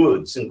leave the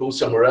words and go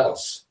somewhere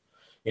else,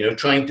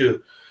 trying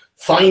to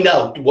find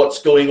out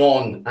what's going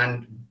on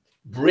and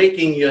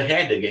breaking your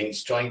head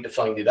against trying to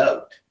find it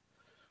out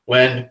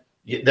when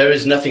there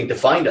is nothing to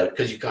find out,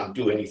 because you can't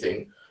do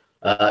anything.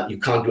 You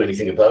can't do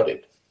anything about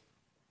it.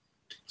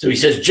 So he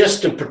says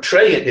just to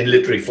portray it in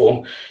literary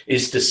form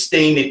is to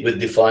stain it with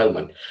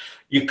defilement.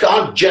 You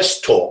can't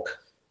just talk.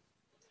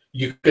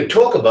 You can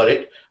talk about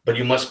it, but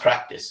you must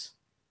practice.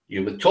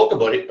 You will talk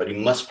about it, but you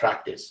must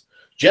practice.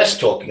 Just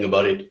talking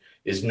about it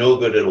is no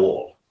good at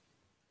all.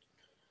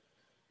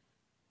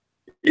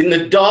 In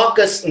the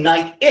darkest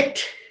night,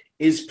 it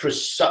is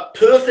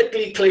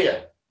perfectly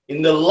clear.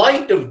 In the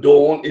light of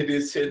dawn, it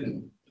is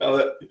hidden.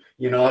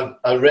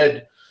 I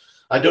read,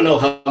 I don't know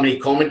how many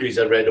commentaries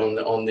I read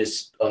on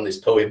this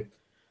poem,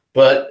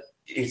 but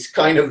it's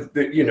kind of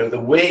the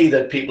way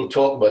that people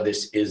talk about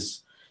this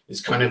is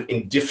kind of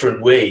in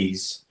different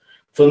ways.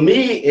 For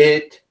me,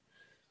 it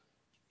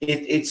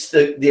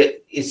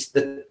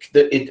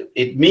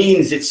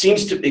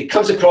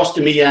comes across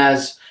to me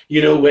as,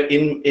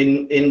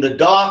 in the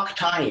dark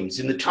times,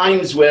 in the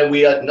times where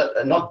we are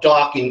not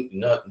dark,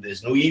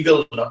 there's no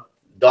evil, not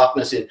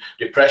darkness in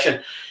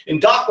depression. In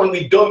dark, when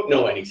we don't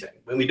know anything,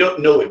 when we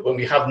don't know it, when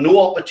we have no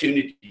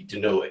opportunity to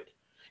know it,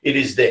 it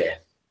is there.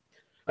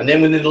 And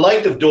then when the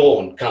light of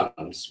dawn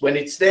comes, when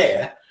it's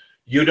there,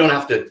 you don't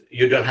have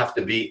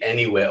to be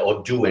anywhere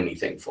or do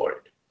anything for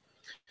it.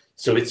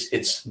 So this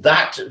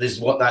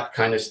is what that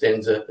kind of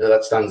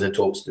stanza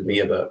talks to me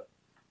about.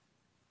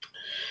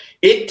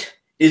 It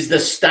is the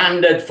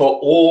standard for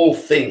all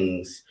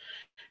things.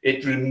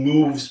 It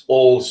removes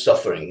all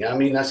suffering. I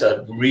mean, that's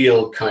a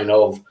real kind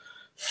of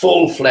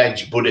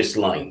full-fledged Buddhist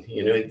line.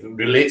 It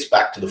relates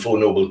back to the Four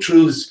Noble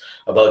Truths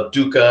about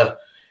dukkha.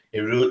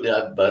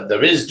 But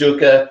there is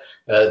dukkha.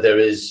 There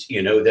is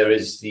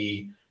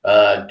the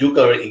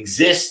dukkha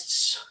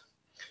exists.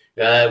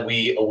 There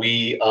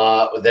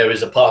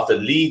is a path that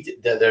leads.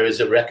 There is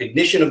a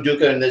recognition of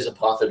dukkha, and there's a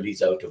path that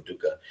leads out of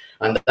dukkha,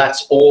 and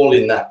that's all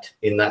in that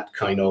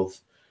kind of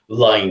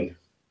line.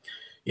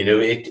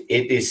 It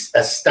is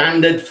a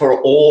standard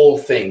for all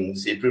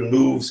things. It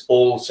removes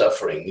all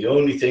suffering. The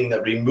only thing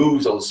that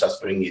removes all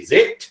suffering is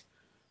it.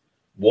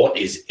 What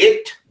is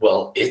it?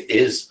 Well, it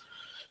is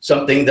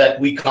something that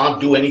we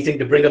can't do anything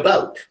to bring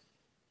about.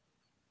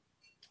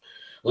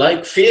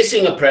 Like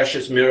facing a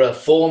precious mirror,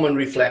 form and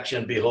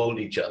reflection behold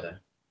each other.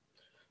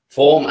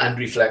 Form and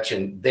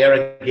reflection.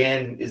 There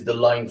again is the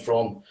line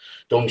from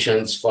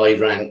Dongshan's Five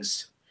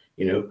Ranks.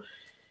 You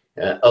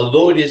know,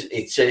 although it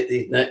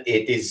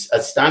is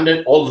a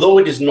standard, although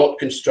it is not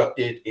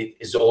constructed, it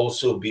is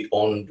also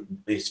beyond.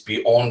 It's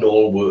beyond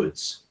all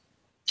words.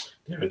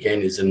 There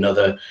again is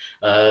another.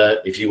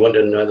 If you want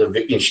another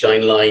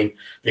Wittgenstein line,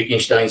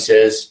 Wittgenstein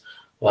says,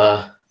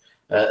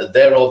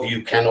 "Thereof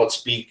you cannot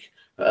speak.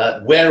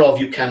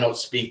 Whereof you cannot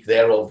speak,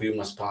 thereof you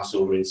must pass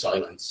over in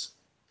silence."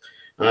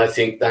 And I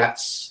think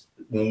that's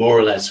more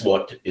or less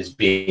what is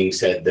being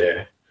said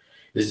there.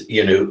 Is,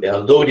 you know,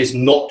 although it is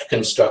not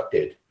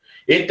constructed,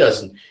 it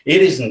isn't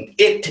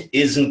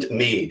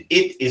made,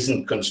 it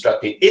isn't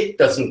constructed, it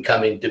doesn't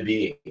come into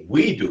being.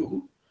 We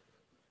do,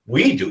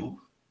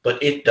 but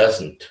it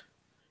doesn't.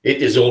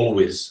 It is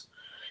always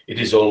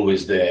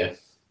there.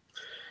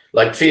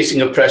 Like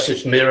facing a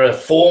precious mirror,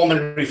 form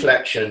and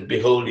reflection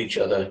behold each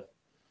other.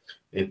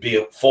 It be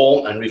a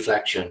form and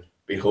reflection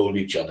behold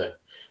each other.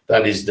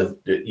 That is the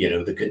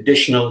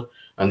conditional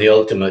and the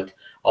ultimate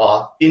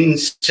are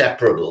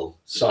inseparable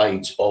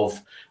sides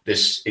of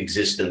this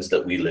existence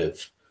that we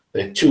live.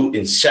 They're two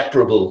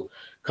inseparable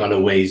kind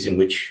of ways in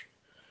which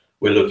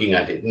we're looking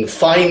at it. And the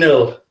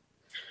final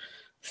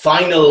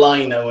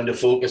line I want to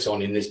focus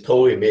on in this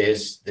poem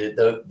is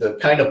the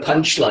kind of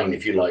punchline,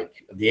 if you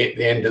like, at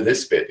the end of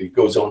this bit. It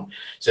goes on,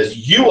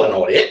 says, "You are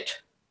not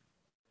it,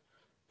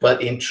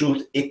 but in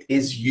truth it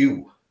is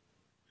you.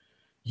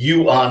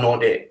 You are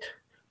not it,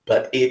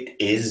 but it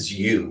is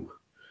you."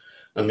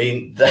 I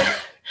mean,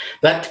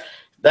 that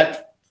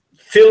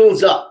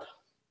fills up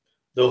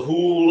the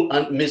whole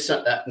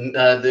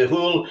the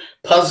whole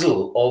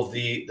puzzle of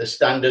the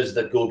standards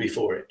that go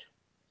before it.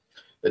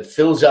 That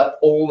fills up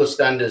all the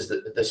standards,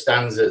 the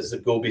stanzas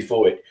that go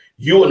before it.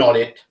 You are not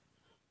it,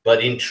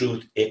 but in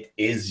truth it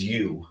is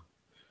you.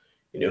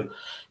 You know,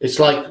 it's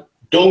like,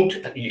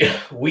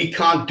 we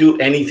can't do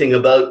anything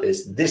about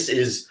this. This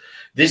is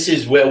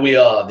where we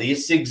are.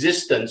 This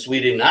existence, we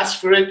didn't ask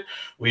for it.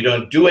 We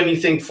don't do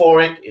anything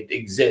for it. It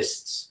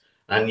exists.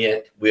 And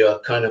yet we are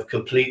kind of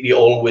completely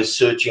always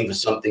searching for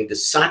something to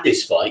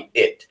satisfy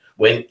it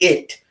when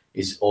it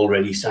is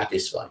already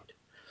satisfied.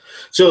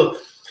 So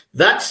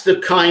that's the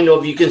kind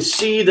of, you can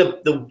see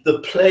the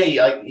play.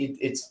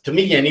 It's to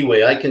me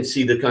anyway, I can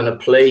see the kind of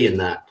play in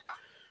that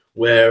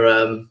where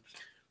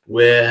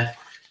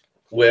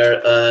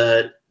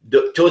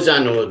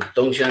Tozan or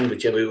Dongshan,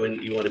 whichever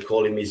one you want to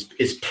call him,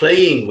 is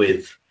playing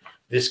with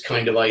this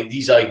kind of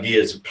these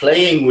ideas,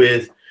 playing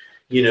with,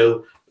 you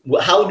know,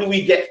 how do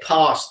we get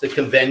past the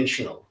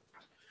conventional?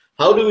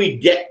 How do we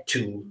get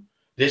to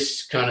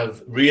this kind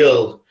of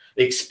real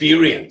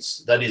experience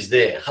that is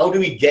there? How do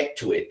we get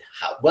to it?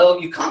 Well,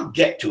 you can't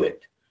get to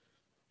it.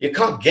 You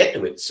can't get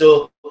to it.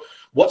 So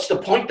what's the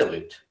point of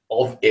it?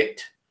 The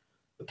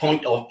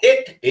point of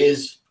it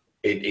is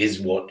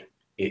what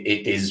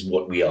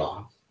we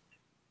are.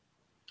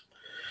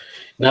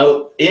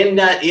 Now, in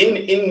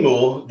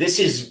Inmo, this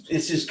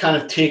is kind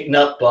of taken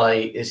up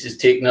by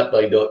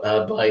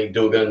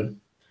Dogen,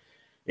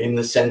 in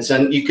the sense,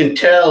 and you can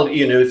tell,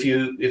 you know,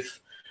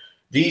 if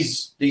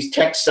these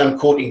texts I'm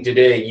quoting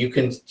today, you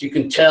can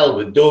tell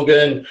with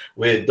Dogen,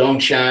 with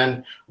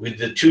Dongshan, with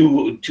the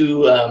two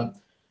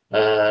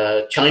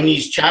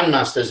Chinese Chan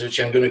masters, which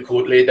I'm going to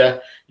quote later,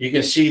 you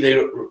can see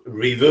they're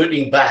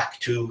reverting back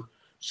to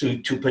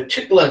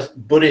particular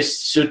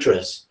Buddhist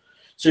sutras.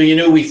 So, you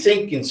know, we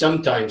think, and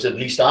sometimes, at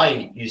least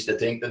I used to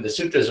think, that the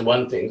sutras are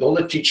one thing. All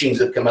the teachings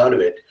that come out of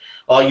it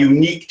are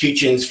unique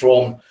teachings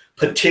from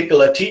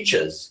particular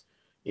teachers,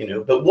 you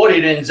know. But what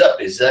it ends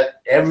up is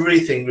that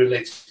everything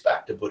relates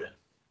back to Buddha.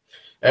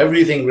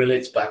 Everything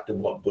relates back to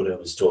what Buddha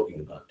was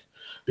talking about,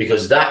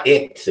 because that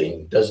it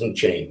thing doesn't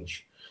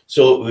change.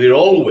 So we're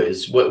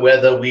always,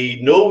 whether we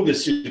know the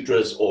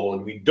sutras or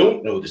we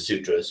don't know the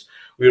sutras,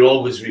 we're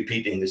always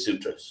repeating the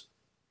sutras.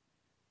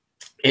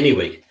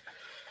 Anyway.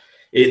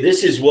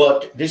 This is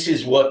what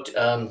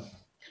Dogen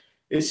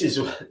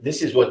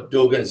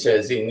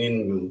says in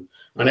Inmu,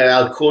 and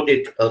I'll quote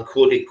it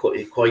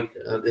quite.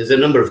 There's a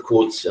number of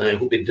quotes, and I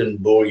hope it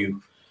didn't bore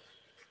you.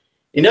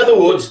 In other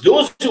words,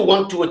 those who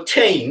want to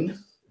attain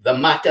the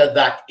matter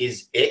that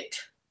is it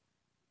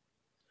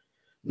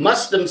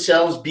must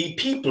themselves be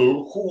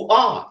people who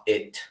are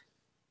it.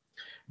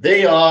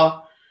 They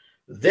are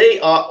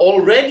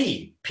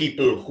already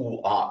people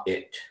who are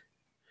it.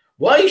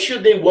 Why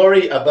should they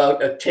worry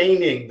about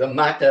attaining the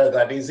matter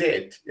that is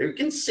it? You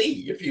can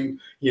see, if you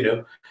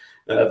know,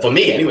 for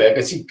me anyway, I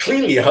can see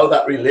clearly how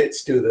that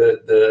relates to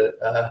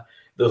the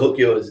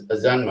Hokyo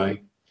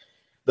Zanmai.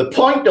 The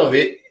point of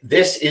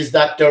this is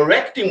that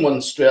directing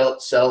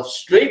oneself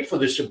straight for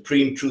the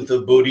supreme truth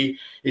of Bodhi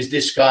is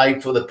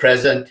described for the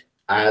present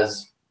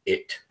as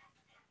it.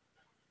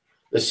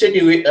 The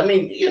city, I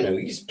mean, you know,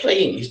 he's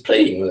playing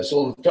with us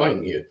all the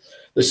time here.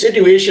 The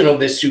situation of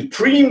the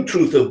supreme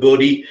truth of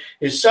Bodhi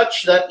is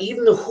such that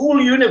even the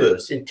whole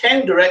universe in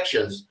 10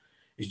 directions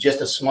is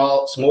just a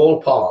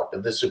small part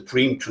of the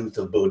supreme truth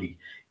of Bodhi.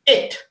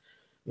 It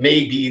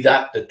may be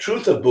that the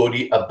truth of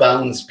Bodhi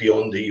abounds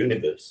beyond the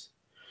universe.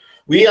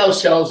 We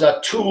ourselves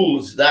are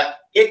tools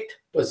that it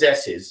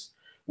possesses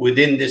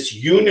within this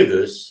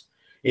universe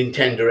in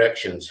 10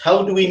 directions.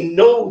 How do we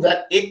know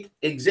that it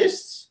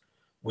exists?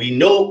 We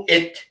know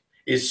it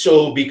is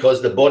so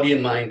because the body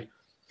and mind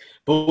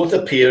both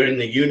appear in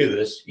the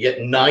universe,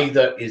 yet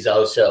neither is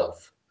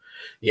ourself.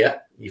 Yeah,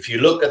 if you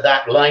look at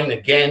that line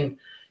again,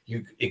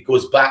 it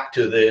goes back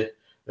to the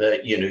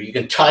you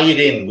can tie it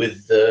in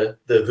with the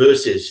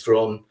verses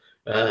from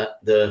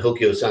the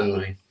Hokyo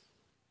Sanmai.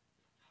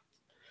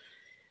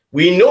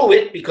 We know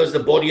it because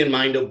the body and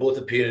mind are both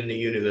appear in the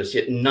universe,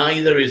 yet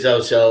neither is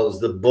ourselves.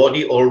 The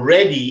body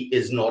already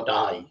is not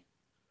I.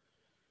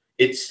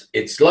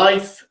 Its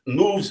life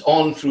moves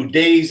on through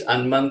days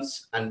and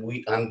months,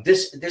 and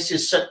this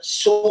is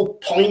so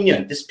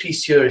poignant. This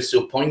piece here is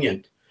so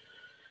poignant.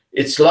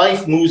 Its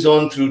life moves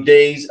on through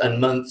days and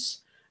months,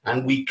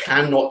 and we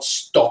cannot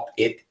stop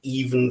it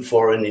even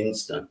for an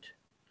instant.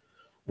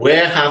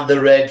 Where have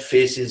the red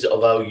faces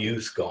of our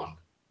youth gone?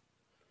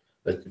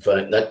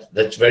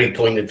 That's very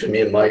poignant for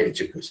me in my age,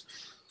 of course.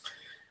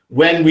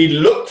 When we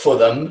look for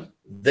them,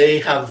 they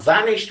have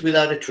vanished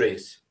without a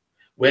trace.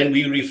 When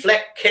we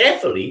reflect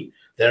carefully,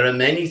 there are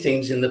many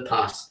things in the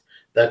past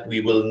that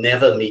we will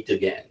never meet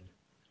again.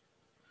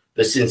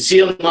 The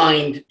sincere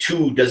mind,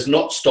 too, does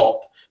not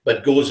stop,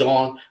 but goes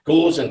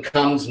and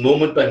comes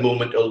moment by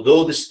moment,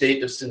 although the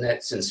state of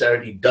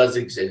sincerity does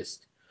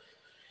exist.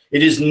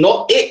 It is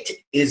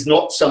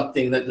not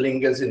something that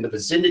lingers in the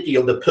vicinity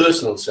of the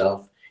personal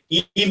self.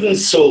 Even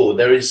so,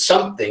 there is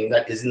something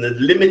that is in the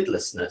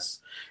limitlessness,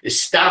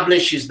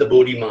 establishes the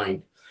Bodhi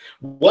mind.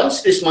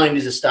 Once this mind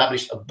is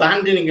established,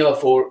 abandoning our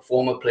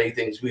former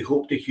playthings, we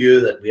hope to hear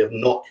that we have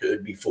not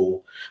heard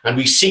before, and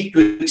we seek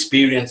to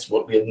experience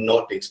what we have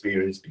not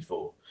experienced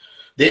before.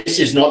 This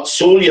is not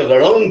solely of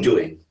our own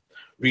doing.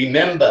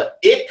 Remember,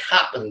 it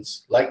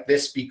happens like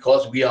this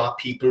because we are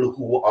people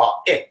who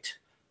are it.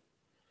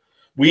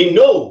 We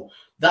know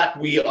that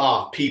we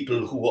are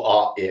people who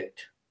are it.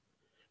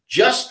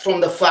 Just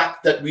from the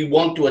fact that we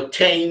want to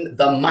attain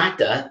the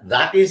matter,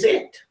 that is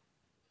it.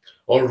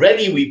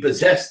 Already we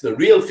possess the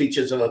real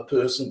features of a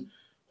person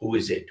who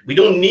is it. We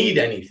don't need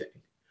anything.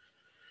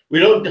 We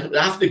don't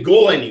have to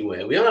go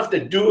anywhere. We don't have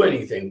to do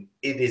anything.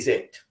 It is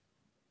it.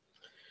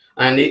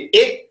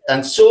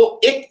 And so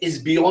it is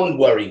beyond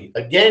worry.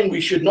 Again,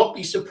 we should not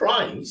be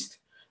surprised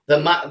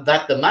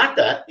that the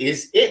matter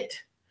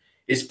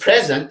is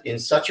present in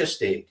such a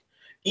state.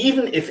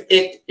 Even if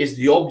it is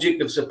the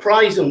object of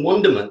surprise and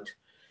wonderment,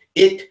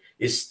 it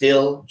is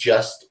still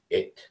just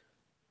it.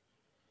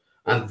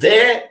 And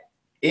there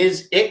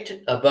is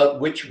it about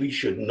which we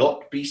should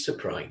not be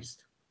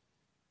surprised.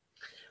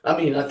 I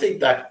mean, I think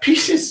that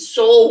piece is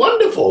so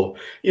wonderful.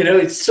 You know,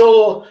 it's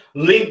so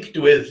linked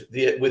with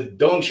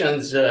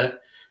Dongshan's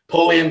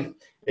poem.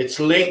 It's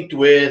linked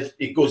with,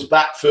 it goes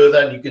back further,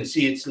 and you can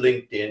see it's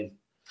linked in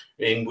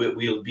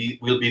we'll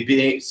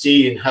be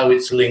seeing how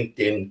it's linked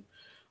in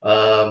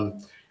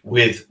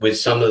with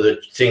some of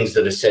the things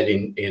that are said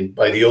in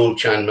by the old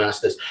Chan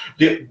masters.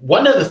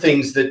 One of the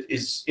things that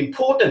is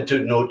important to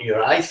note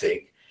here, I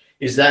think,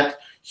 is that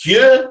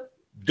here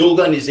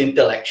Dogen is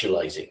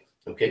intellectualizing,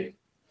 okay?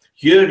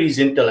 Here he's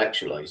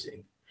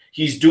intellectualizing.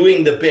 He's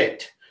doing the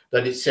bit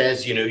that it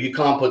says, you know, you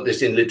can't put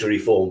this in literary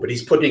form, but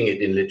he's putting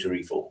it in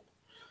literary form.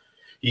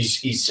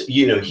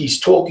 He's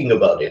talking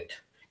about it.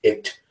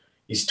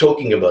 He's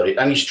talking about it,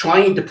 and he's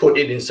trying to put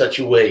it in such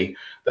a way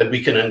that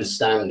we can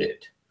understand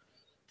it.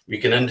 We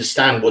can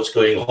understand what's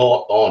going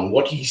on,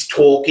 what he's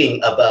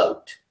talking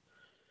about.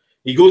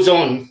 He goes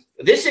on,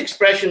 this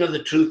expression of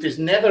the truth is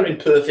never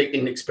imperfect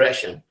in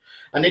expression,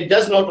 and it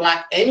does not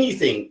lack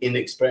anything in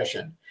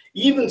expression.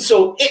 Even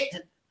so,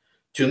 it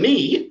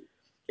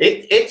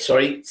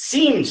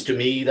seems to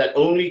me that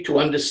only to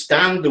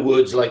understand the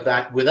words like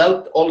that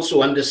without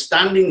also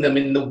understanding them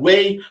in the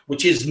way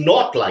which is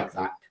not like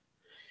that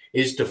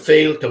is to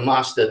fail to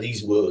master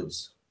these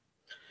words.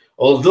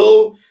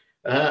 Although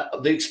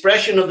the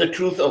expression of the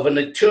truth of an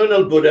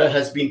eternal Buddha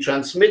has been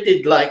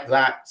transmitted like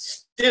that,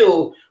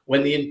 still,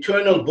 when the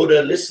internal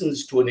Buddha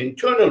listens to an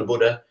internal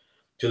Buddha,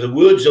 to the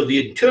words of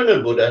the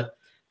internal Buddha,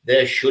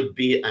 there should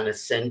be an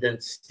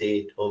ascendant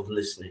state of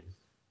listening.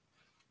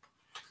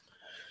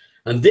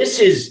 And this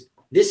is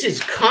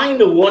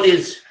kind of what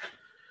is,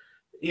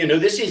 you know,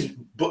 this is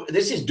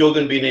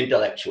Dogen being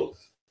intellectual.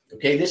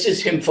 Okay, this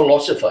is him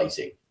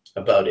philosophizing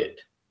about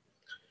it.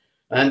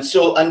 And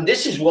so, and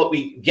this is what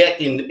we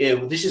get in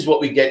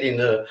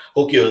the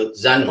Hokyo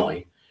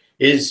Zanmai,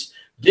 is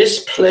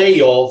this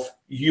play of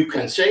you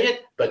can say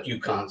it, but you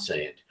can't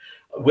say it.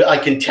 I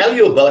can tell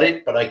you about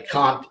it, but I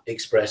can't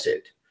express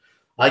it.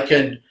 I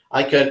can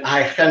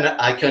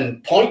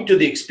point to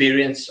the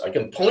experience. I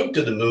can point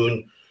to the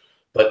moon,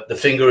 but the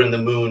finger and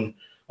the moon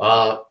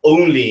are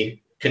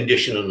only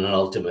conditional and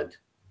ultimate.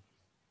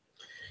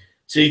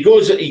 So he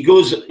goes.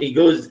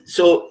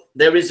 So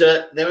there is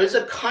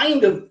a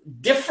kind of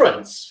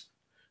difference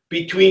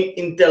between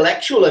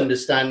intellectual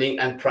understanding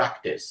and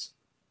practice.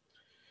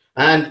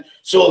 And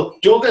so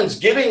Dogen's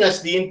giving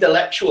us the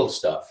intellectual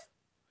stuff.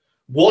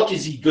 What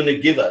is he going to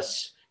give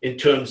us in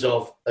terms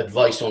of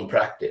advice on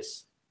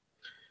practice?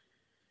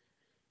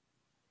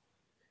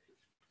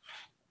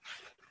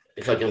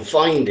 If I can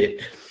find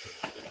it.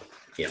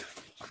 Yeah.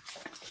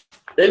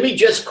 Let me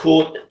just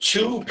quote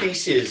two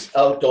pieces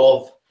out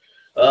of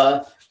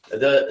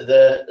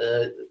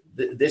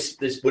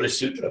this Buddha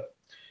Sutra.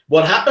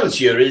 What happens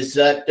here is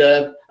that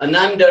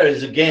Ananda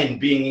is again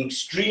being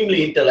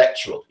extremely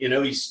intellectual. You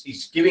know,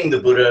 he's giving the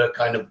Buddha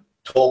kind of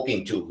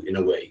talking to in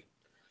a way.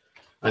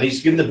 And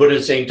he's giving the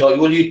Buddha saying,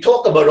 well, you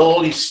talk about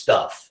all this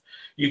stuff.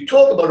 You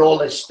talk about all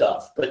this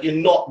stuff, but you're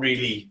not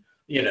really,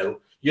 you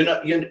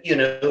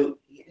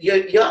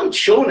haven't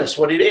shown us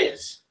what it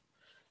is.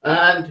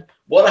 And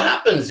what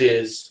happens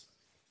is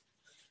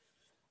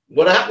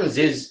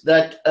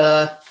that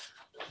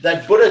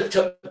that Buddha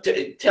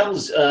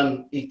tells,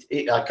 I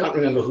can't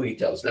remember who he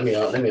tells. Let me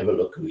have a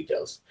look who he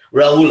tells.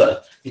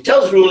 Rahula. He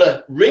tells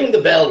Rahula, ring the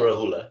bell,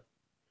 Rahula.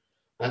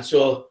 And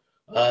so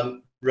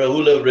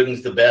Rahula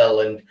rings the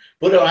bell, and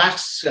Buddha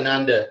asks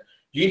Ananda,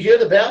 do you hear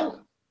the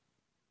bell?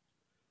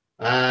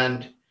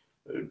 And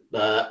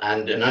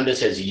Ananda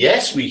says,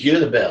 yes, we hear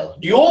the bell.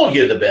 Do you all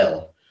hear the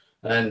bell?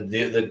 And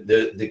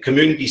the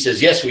community says,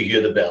 yes, we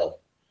hear the bell.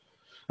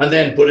 And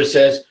then Buddha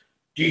says,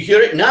 do you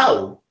hear it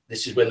now?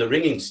 This is when the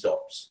ringing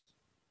stops.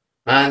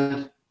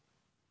 And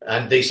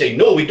they say,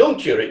 no, we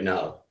don't hear it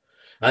now.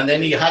 And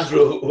then he has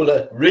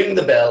Rahula ring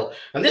the bell.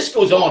 And this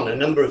goes on a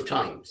number of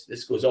times.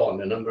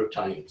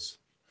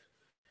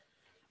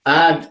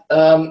 And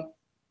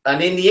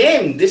in the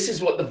end, this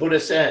is what the Buddha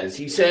says.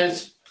 He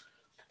says,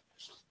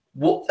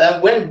 when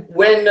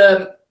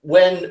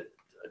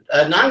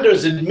Ananda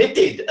is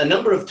admitted a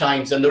number of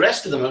times, and the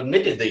rest of them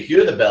admitted they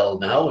hear the bell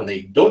now, and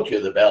they don't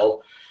hear the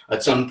bell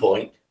at some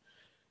point,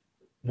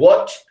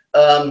 what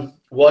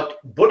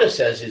Buddha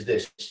says is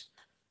this: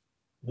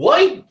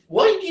 why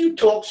do you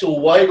talk so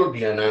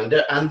wildly,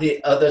 Ananda? And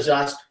the others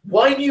asked,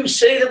 why do you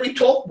say that we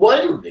talk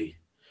wildly?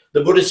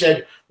 The Buddha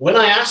said, when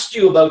I asked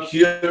you about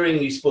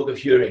hearing, you spoke of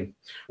hearing.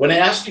 When I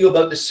asked you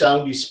about the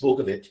sound, you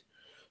spoke of it.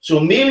 So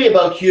merely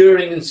about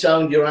hearing and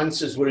sound, your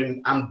answers were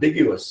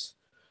ambiguous.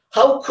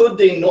 How could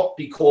they not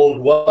be called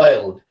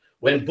wild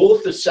when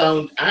both the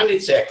sound and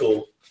its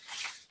echo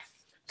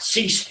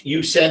ceased?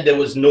 You said there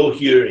was no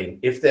hearing.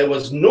 If there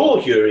was no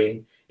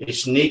hearing,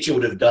 its nature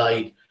would have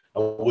died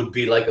and would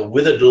be like a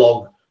withered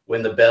log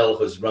when the bell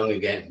has rung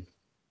again.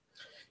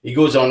 He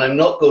goes on, I'm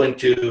not going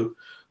to,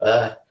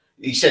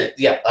 he said,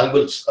 yeah, I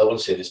will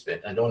say this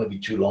bit. I don't want to be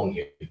too long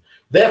here.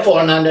 Therefore,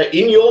 Ananda,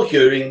 in your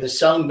hearing, the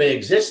sound may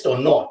exist or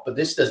not, but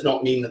this does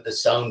not mean that the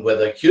sound,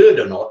 whether heard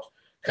or not,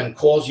 can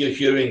cause your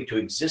hearing to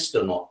exist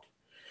or not.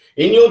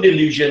 In your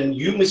delusion,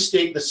 you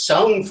mistake the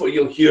sound for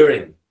your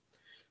hearing,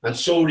 and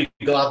so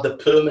regard the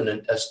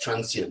permanent as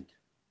transient.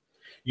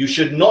 You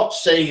should not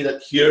say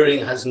that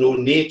hearing has no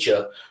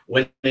nature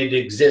when it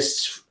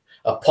exists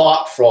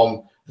apart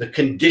from the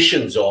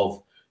conditions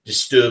of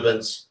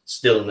disturbance,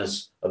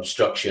 stillness,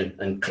 obstruction,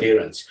 and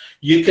clearance.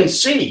 You can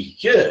see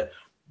here,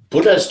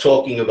 Buddha's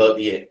talking about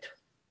the it.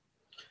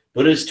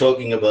 Buddha's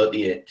talking about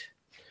the it.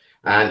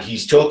 And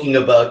he's talking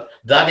about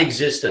that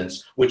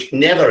existence which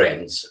never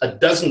ends. It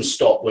doesn't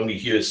stop when we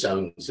hear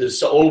sounds.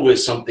 There's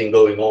always something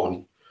going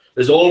on.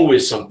 There's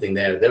always something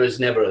there. There is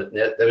never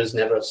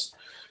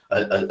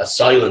a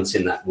silence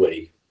in that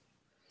way.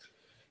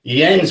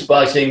 He ends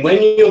by saying,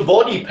 when your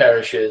body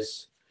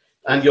perishes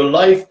and your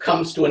life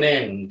comes to an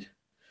end,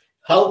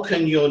 how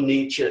can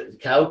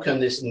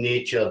this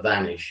nature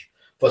vanish?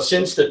 For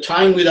since the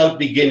time without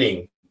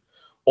beginning,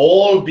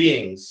 all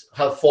beings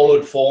have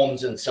followed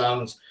forms and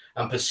sounds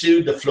and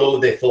pursued the flow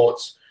of their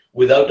thoughts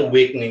without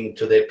awakening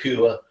to their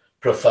pure,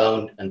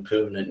 profound, and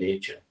permanent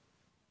nature.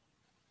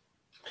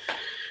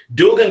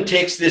 Dogen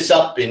takes this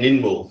up in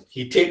Inmo.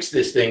 He takes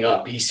this thing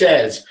up. He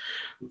says,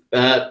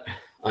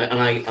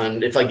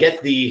 and if I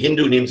get the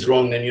Hindu names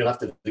wrong, then you'll have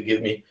to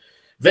forgive me.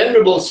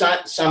 Venerable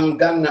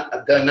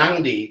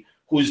Samganandi,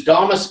 whose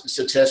Dharma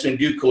successor in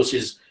due course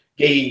is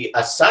Gay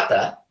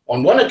Asata,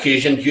 on one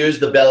occasion hears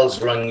the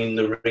bells rung in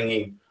the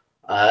ringing,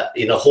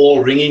 in a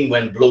hall ringing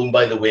when blown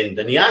by the wind.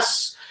 And he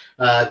asks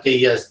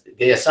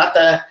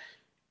Gayasata,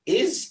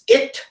 is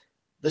it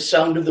the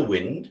sound of the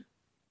wind?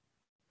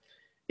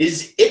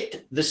 Is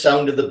it the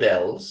sound of the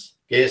bells?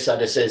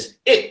 Gayasata says,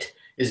 it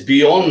is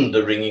beyond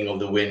the ringing of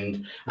the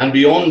wind and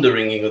beyond the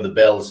ringing of the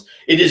bells.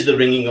 It is the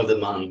ringing of the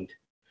mind.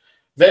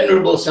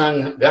 Venerable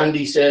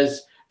Gandhi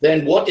says,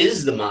 then what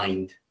is the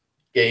mind?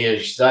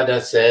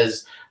 Gayasata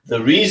says,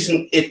 the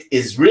reason it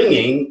is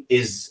ringing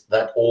is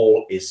that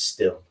all is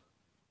still.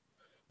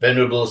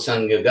 Venerable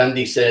Sangha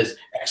Gandhi says,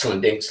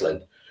 excellent,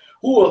 excellent.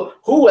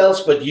 Who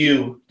else but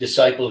you,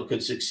 disciple,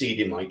 could succeed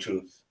in my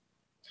truth?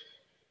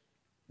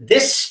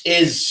 This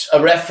is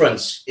a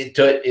reference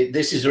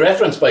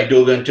by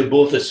Dogen to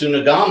both the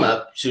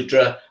Sunagama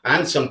Sutra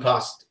and some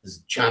past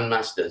Chan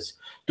masters.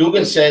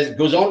 Dogen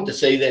goes on to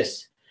say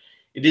this: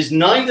 it is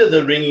neither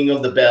the ringing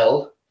of the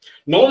bell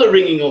nor the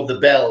ringing of the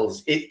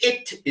bells.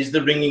 It is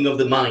the ringing of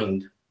the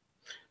mind.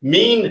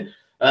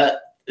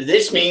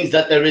 This means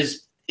that there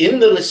is in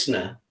the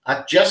listener,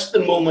 at just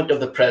the moment of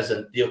the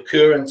present, the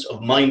occurrence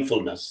of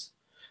mindfulness.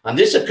 And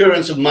this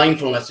occurrence of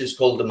mindfulness is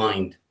called the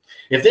mind.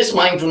 If this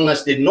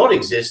mindfulness did not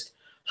exist,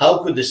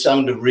 how could the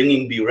sound of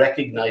ringing be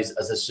recognized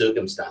as a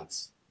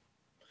circumstance?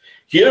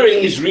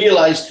 Hearing is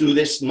realized through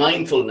this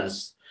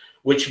mindfulness,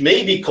 which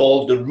may be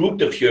called the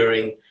root of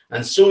hearing.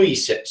 And so he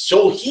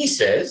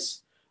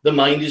says, the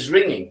mind is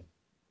ringing.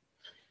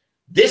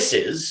 This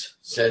is,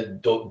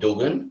 said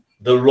Dogen,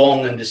 the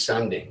wrong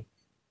understanding.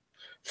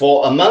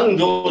 For among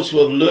those who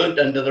have learned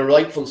under the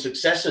rightful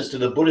successors to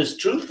the Buddha's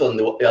truth, on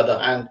the other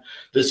hand,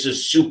 the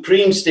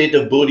supreme state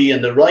of Bodhi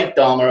and the right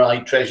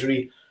Dharma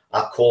treasury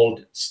are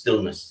called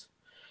stillness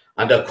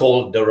and are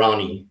called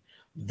dharani.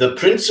 The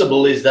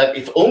principle is that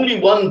if only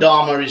one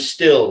Dharma is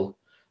still,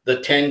 the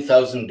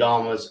 10,000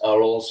 Dharmas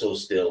are also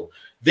still.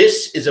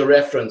 This is a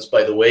reference,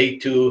 by the way,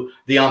 to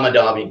the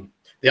Amadami.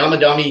 The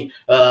Amadami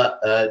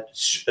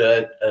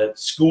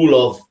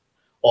school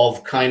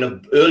of kind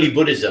of early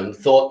Buddhism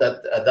thought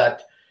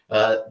that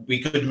we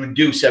could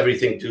reduce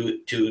everything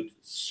to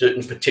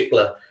certain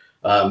particular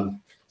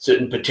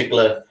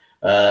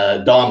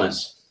dharmas.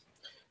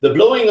 The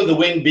blowing of the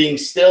wind being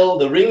still,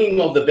 the ringing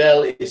of the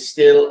bell is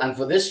still, and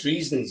for this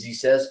reason, he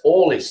says,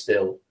 all is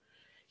still.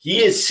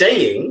 He is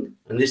saying,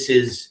 and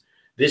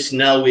this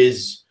now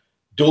is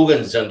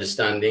Dogen's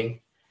understanding,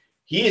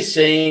 he is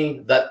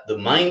saying that the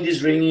mind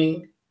is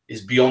ringing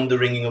is beyond the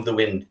ringing of the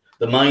wind.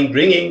 The mind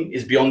ringing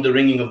is beyond the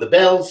ringing of the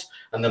bells,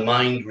 and the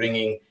mind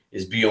ringing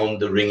is beyond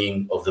the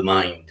ringing of the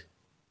mind.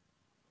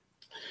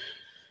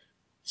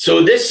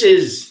 So this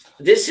is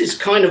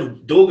kind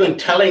of Dogen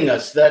telling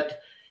us that,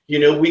 you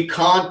know, we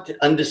can't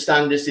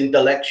understand this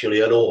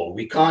intellectually at all.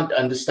 We can't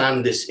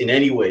understand this in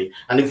any way.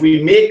 And if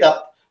we make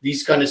up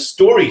these kind of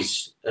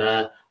stories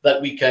that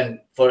we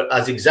can,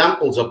 as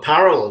examples or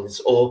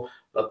parallels or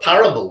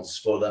parables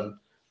for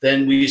them,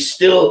 then we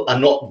still are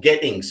not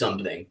getting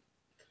something.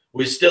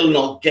 We're still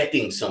not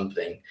getting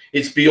something.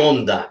 It's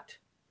beyond that.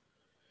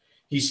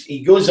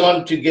 He goes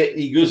on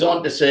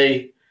to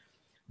say,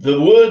 the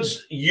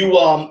words "you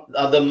are"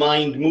 the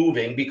mind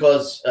moving,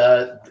 because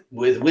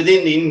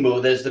within the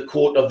Inmo there's the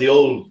quote of the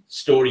old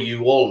story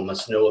you all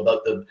must know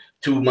about the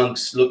two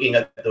monks looking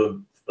at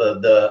the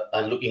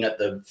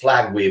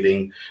flag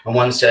waving, and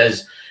one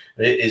says,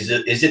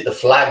 is it the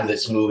flag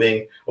that's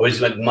moving, or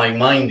is it like my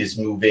mind is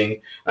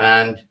moving?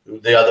 And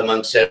the other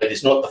monk said,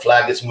 it's not the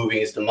flag that's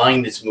moving, it's the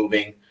mind that's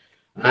moving.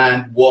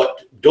 And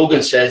what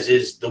Dogen says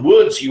is, the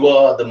words "you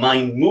are" the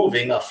mind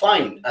moving are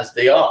fine as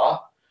they are,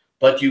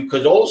 but you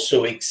could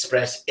also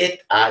express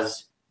it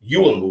as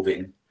 "you are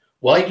moving."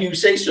 Why do you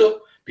say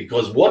so?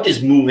 Because what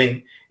is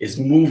moving is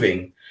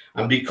moving.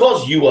 And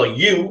because you are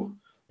you,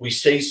 we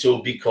say so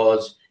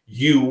because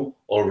you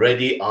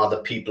already are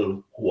the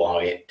people who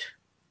are it.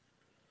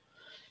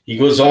 He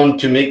goes on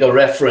to make a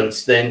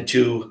reference then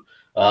to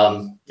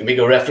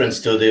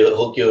the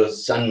Hokkyo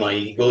Sanmai.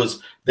 He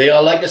goes, they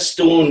are like a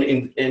stone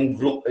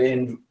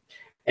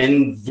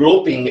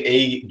enveloping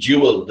a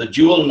jewel, the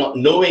jewel not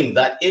knowing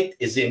that it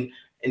is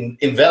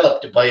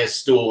enveloped by a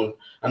stone,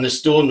 and the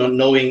stone not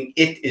knowing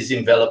it is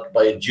enveloped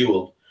by a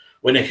jewel.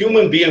 When a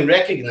human being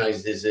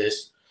recognizes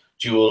this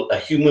jewel, a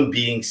human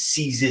being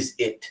seizes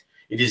it.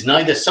 It is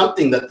neither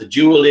something that the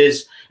jewel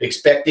is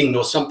expecting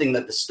nor something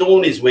that the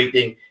stone is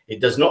waiting. It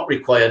does not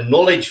require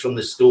knowledge from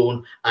the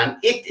stone, and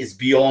it is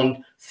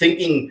beyond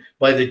thinking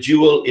by the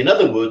jewel. In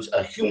other words,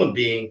 a human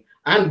being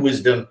and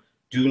wisdom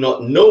do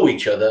not know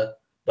each other,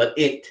 but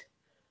it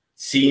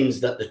seems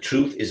that the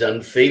truth is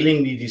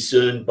unfailingly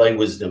discerned by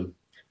wisdom.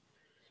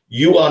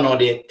 You are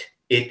not it,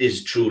 it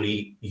is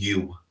truly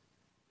you.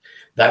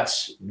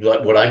 That's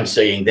what I'm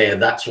saying there.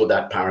 That's what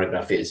that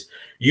paragraph is.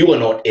 You are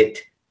not it,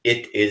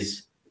 it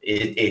is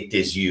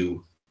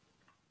you.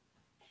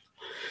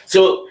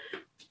 So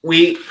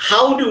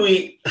how do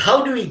we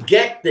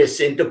get this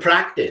into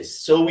practice?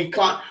 So we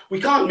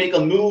can't make a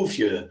move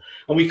here,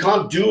 and we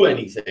can't do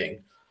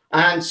anything.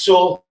 And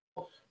so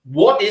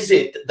what is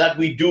it that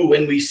we do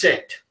when we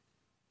sit?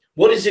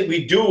 What is it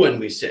we do when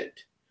we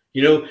sit?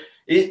 You know,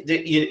 in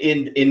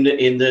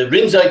the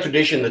Rinzai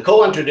tradition, the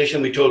Koan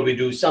tradition, we told we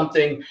do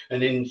something,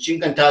 and in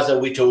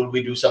Shinkantaza, we told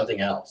we do something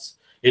else.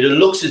 It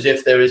looks as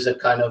if there is a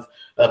kind of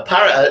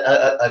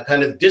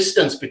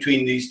distance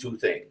between these two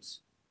things.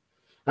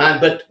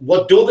 But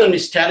what Dogen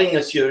is telling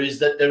us here is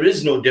that there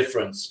is no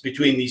difference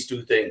between these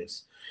two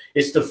things.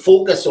 It's the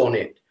focus on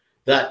it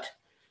that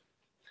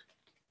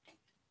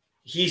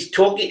he's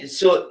talking.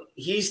 So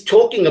he's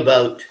talking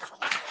about,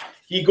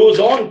 he goes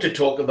on to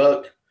talk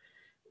about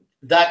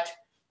that,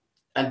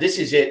 and this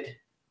is it.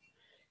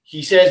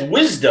 He says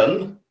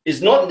wisdom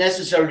is not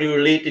necessarily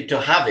related to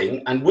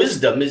having, and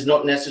wisdom is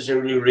not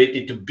necessarily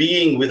related to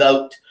being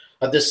without.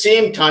 At the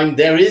same time,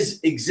 there is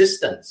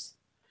existence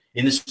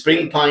in the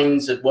spring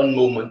pines at one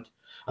moment,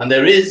 and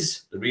there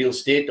is the real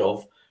state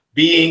of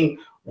being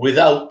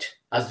without,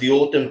 as the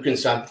autumn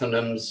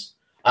chrysanthemums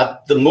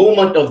At the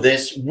moment of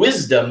this,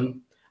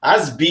 wisdom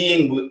as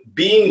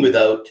being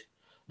without,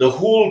 the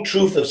whole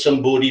truth of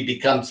somebody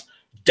becomes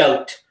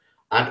doubt,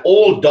 and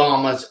all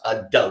dharmas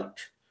are doubt.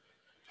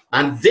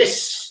 And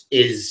this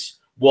is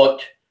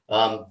what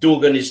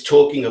Dogen is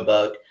talking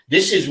about.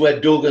 This is where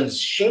Dogen's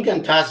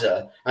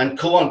Shinkantaza and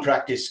koan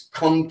practice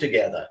come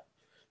together.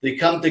 They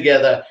come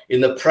together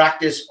in the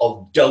practice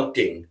of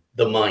doubting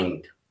the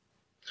mind,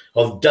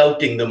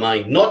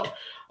 not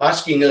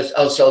asking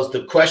ourselves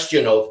the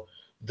question of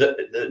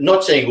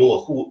not saying,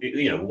 oh, who,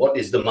 what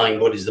is the mind?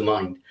 What is the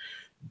mind?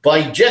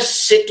 By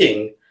just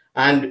sitting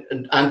and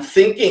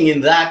thinking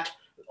in that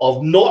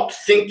of not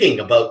thinking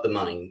about the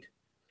mind,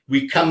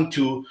 we come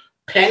to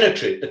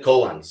penetrate the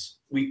koans.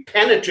 We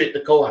penetrate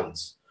the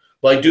koans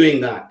by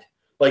doing that,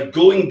 by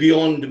going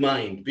beyond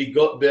mind, by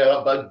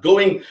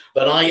going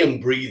that I am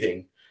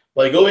breathing,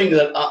 by going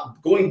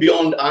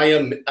beyond I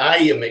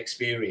am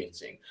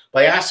experiencing,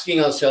 by asking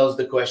ourselves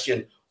the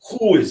question,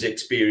 who is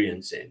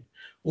experiencing?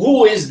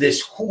 Who is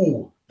this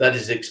who that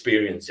is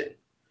experiencing?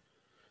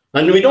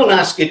 And we don't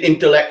ask it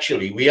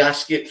intellectually. We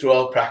ask it through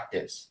our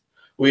practice.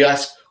 We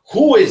ask,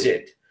 who is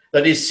it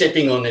that is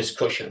sitting on this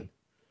cushion?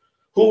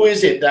 Who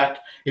is it that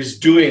is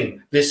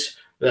doing this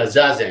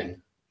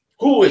zazen?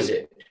 Who is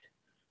it?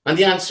 And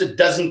the answer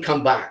doesn't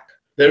come back.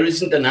 There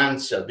isn't an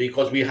answer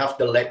because we have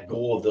to let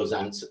go of those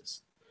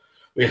answers.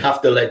 We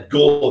have to let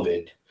go of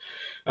it.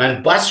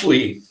 And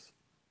Baswi,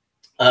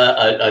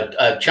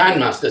 a Chan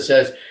master,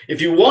 says,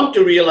 if you want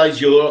to realize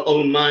your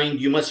own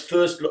mind, you must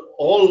first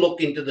all look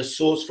into the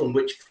source from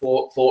which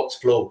thoughts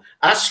flow.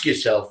 Ask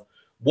yourself,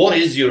 what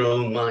is your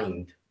own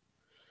mind?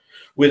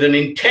 With an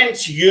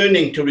intense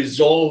yearning to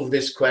resolve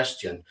this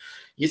question.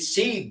 You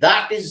see,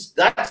 that's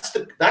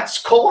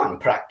koan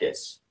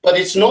practice, but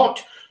it's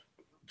not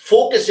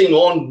focusing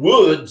on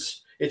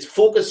words. It's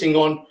focusing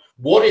on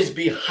what is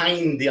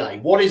behind the I.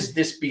 What is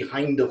this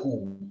behind the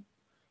who?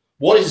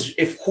 What is,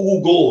 if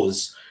who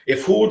goes,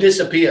 if who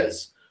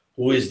disappears,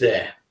 who is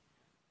there?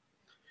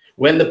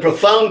 When the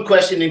profound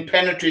questioning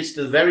penetrates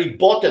to the very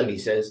bottom, he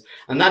says,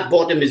 and that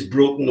bottom is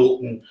broken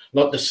open,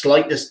 not the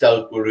slightest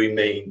doubt will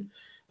remain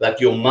that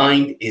your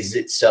mind is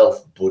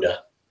itself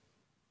Buddha.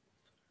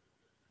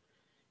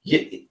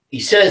 He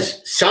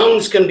says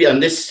sounds can be,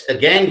 and this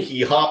again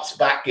he harps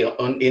back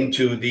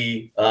into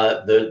the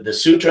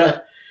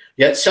sutra.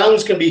 Yet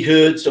sounds can be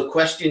heard, so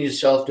question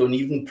yourself to an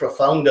even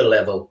profounder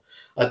level.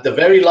 At the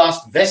very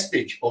last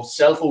vestige of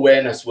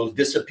self-awareness will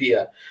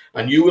disappear,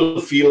 and you will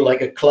feel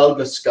like a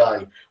cloudless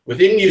sky.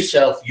 Within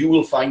yourself, you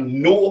will find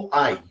no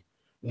I,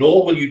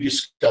 nor will you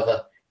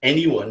discover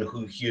anyone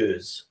who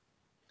hears.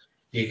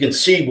 You can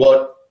see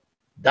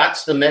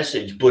that's the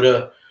message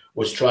Buddha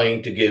was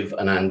trying to give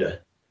Ananda.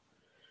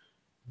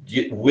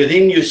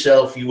 Within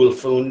yourself, you will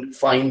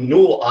find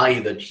no I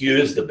that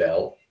hears the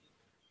bell,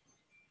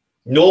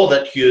 nor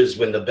that hears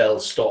when the bell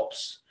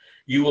stops.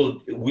 You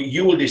will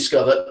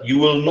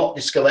not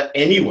discover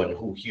anyone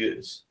who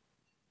hears.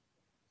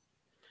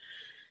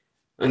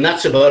 And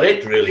that's about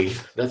it, really.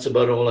 That's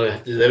about all I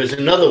have to do. There is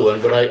another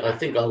one, but I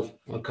think I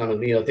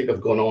think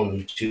I've gone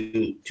on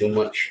too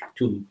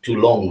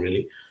long,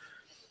 really.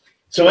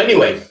 So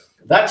anyway,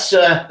 that's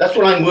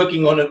what I'm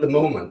working on at the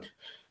moment.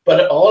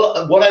 But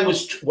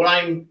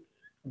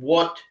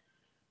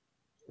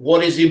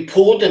what is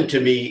important to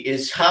me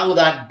is how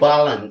that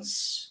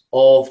balance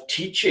of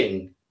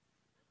teaching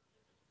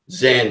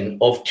Zen,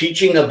 of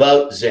teaching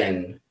about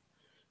Zen,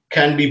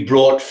 can be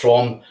brought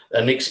from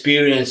an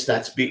experience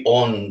that's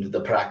beyond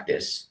the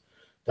practice.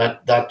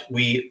 That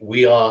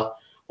we are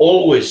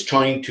always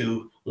trying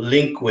to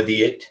link with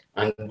it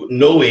and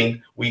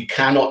knowing we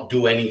cannot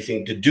do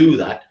anything to do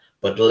that,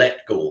 but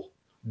let go,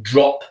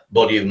 drop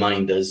body of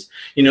minders.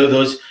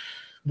 Those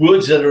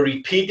words that are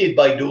repeated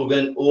by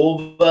Dogen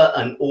over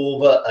and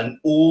over and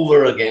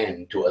over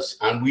again to us,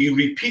 and we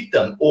repeat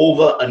them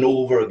over and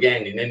over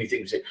again in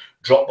anything we say,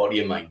 drop body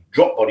and mind,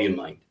 drop body and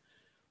mind.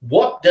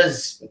 What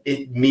does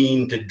it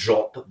mean to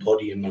drop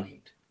body and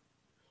mind?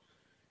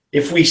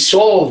 If we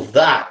solve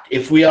that,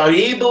 if we are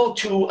able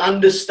to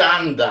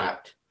understand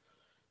that,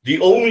 the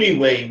only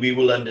way we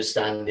will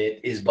understand it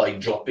is by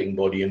dropping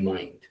body and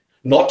mind,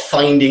 not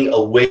finding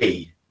a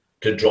way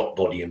to drop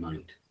body and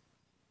mind.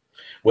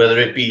 Whether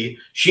it be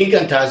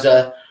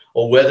Shinkantaza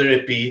or whether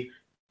it be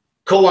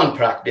koan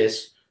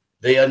practice,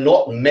 they are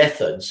not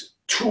methods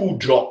to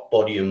drop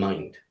body and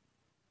mind.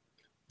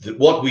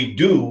 What we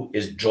do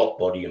is drop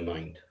body and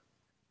mind.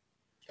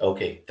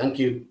 Okay, thank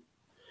you.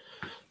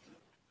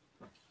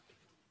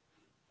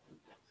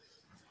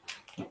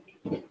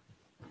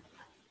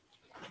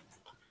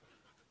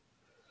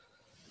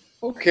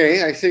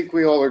 Okay, I think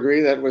we all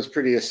agree that was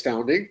pretty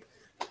astounding.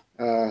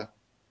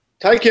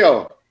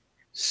 Taikyo,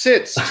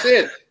 sits.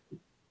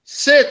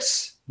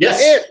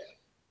 Yes.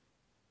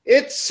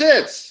 It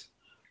sits.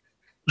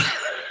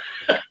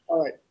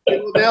 All right. We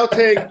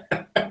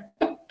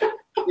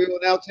will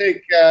now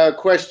take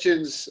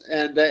questions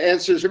and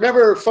answers.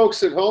 Remember,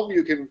 folks at home,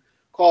 you can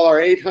call our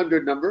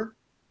 800 number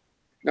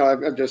No,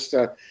 I'm just,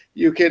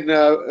 you can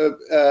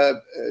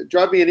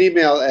drop me an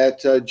email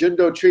at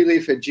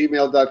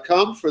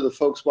jundotreeleaf@gmail.com for the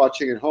folks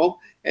watching at home.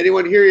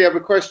 Anyone here, you have a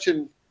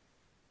question,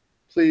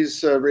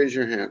 please raise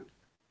your hand.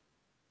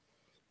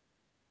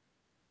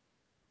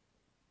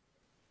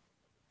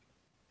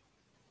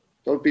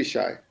 Don't be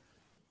shy.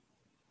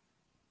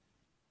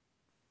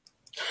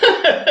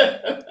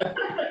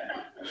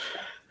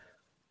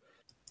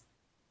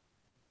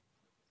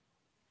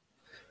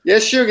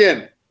 Yes,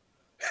 Shugen.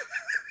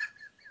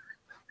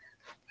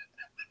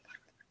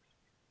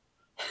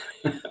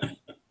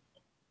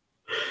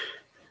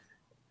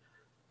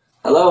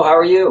 Hello, how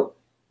are you?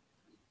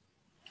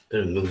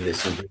 Better move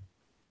this.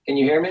 Can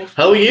you hear me?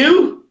 How are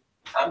you?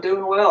 I'm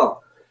doing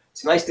well.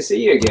 It's nice to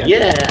see you again.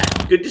 Yeah,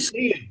 good to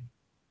see you.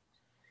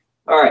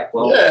 All right.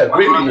 Well, Yeah,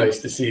 really nice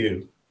to see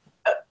you.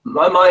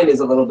 My mind is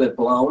a little bit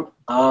blown.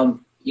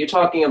 You're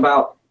talking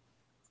about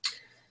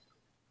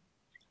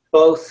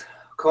both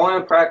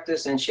koan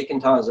practice and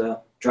shikantaza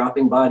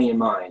dropping body and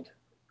mind.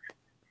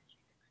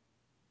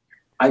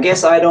 I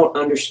guess I don't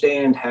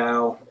understand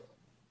how.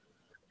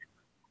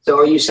 So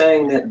are you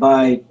saying that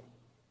by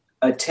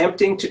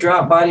attempting to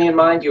drop body and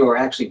mind, you are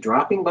actually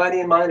dropping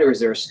body and mind, or is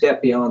there a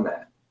step beyond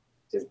that?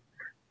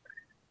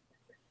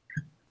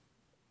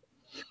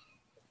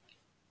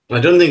 I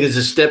don't think it's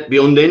a step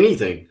beyond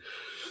anything.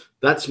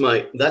 That's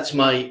what I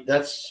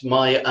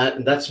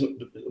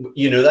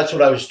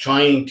was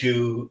trying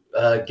to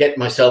get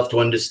myself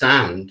to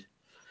understand,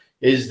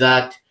 is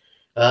that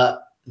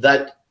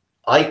that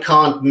I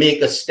can't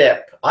make a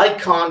step. I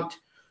can't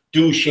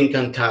do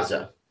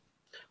Shinkantaza.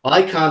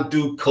 I can't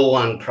do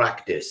koan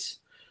practice,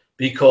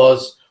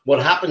 because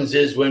what happens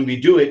is when we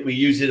do it, we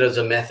use it as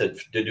a method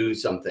to do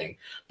something.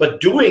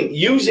 But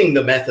using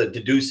the method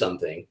to do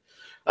something,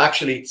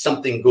 actually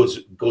something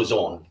goes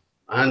on.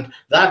 And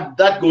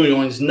that going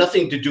on is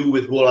nothing to do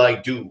with what I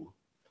do.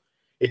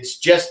 It's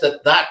just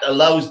that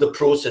allows the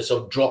process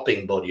of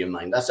dropping body and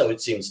mind. That's how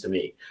it seems to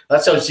me.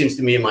 That's how it seems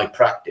to me in my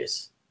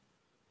practice.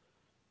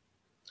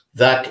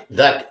 That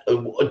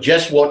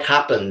just what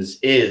happens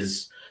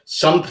is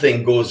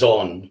something goes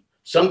on,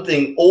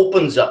 something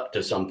opens up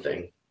to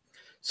something,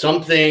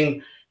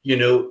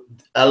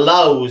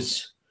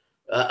 allows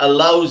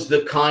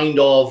the kind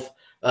of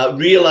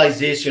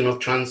realization of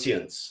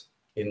transience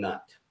in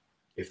that.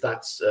 If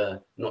that's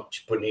not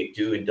putting it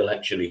too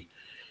intellectually,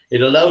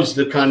 it allows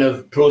the kind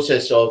of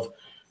process of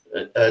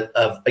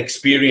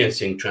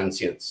experiencing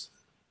transience.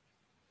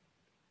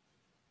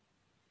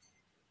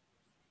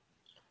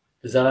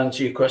 Does that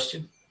answer your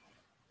question?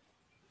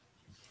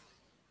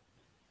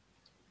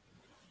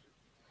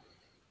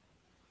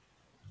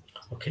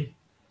 Okay.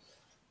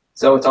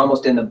 So it's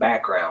almost in the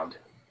background,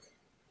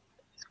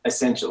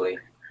 essentially.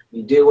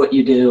 You do what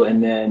you do,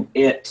 and then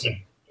it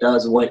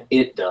does what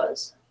it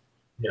does.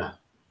 Yeah.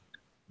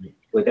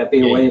 Would that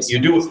be a way of you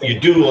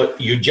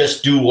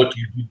just do what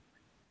you do.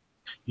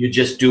 You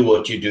just do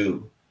what you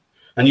do,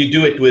 and you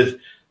do it with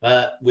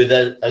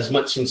as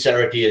much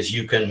sincerity as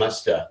you can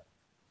muster,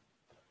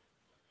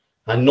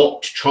 and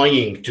not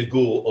trying to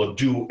go or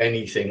do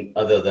anything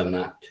other than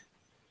that.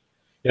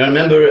 I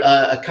remember,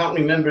 I can't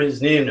remember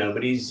his name now,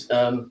 but he's,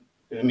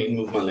 let me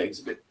move my legs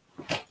a bit.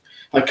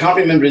 I can't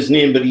remember his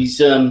name, but he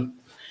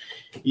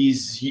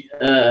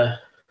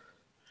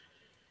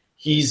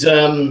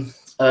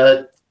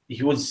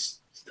was,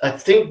 I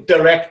think,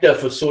 director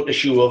for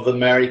Sotashu of the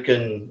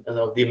American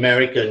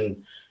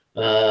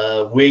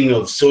wing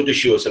of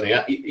Sotashu or something.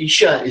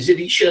 Isha, is it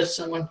Isha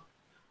someone?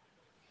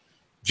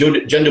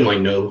 Jundu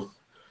might know.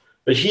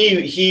 But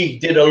he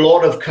did a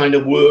lot of kind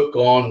of work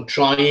on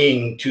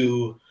trying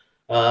to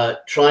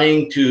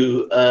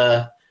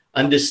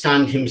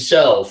understand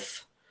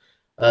himself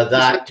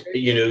that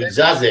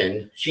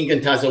Zazen,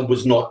 Shinkantaza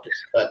was not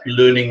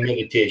learning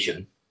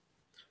meditation.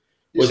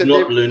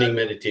 Learning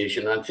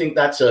meditation. I think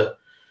that's a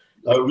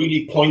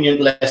really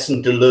poignant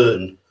lesson to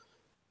learn.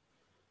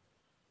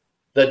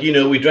 That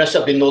we dress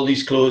up in all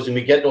these clothes and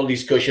we get all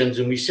these cushions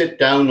and we sit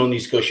down on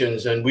these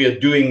cushions and we are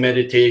doing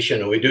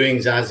meditation or we're doing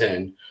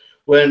Zazen,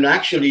 when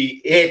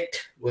actually the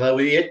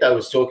it I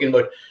was talking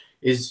about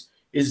is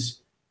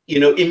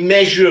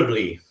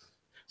immeasurably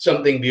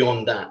something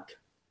beyond that.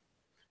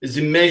 Is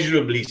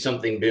immeasurably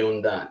something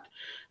beyond that.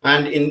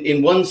 And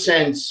in one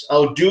sense,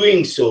 our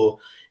doing so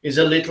is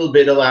a little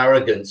bit of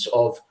arrogance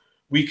of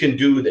we can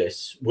do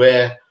this,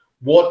 where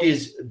what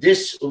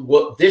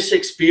this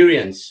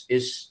experience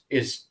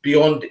is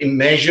beyond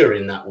measure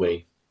in that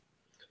way.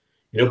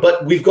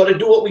 But we've got to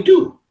do what we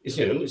do. It's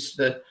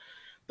the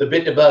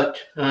bit about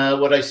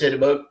what I said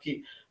about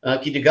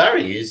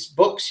Kitagari is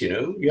books.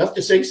 You have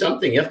to say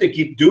something. You have to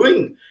keep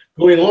going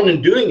on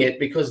and doing it,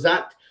 because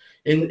that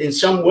in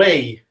some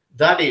way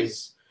that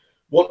is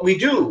what we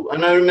do.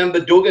 And I remember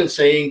Dogen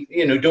saying,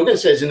 Dogen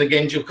says in the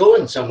Genjo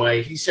Koan some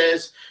way, he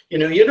says,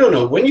 you don't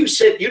know when you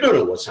sit, you don't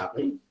know what's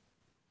happening.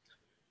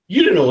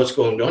 You don't know what's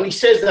going on. He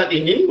says that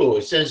in Inbo.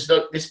 He says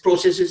that this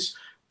process is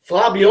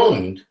far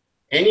beyond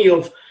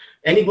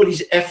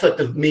anybody's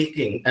effort of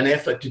making an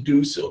effort to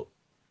do so.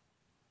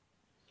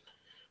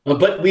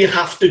 But we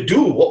have to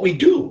do what we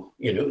do.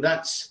 You know,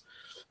 that's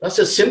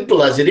as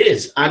simple as it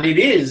is. And it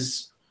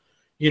is,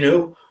 you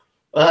know,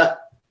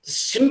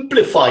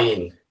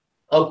 simplifying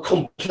our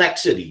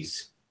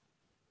complexities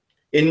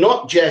in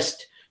not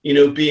just, you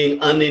know,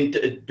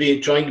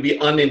 trying to be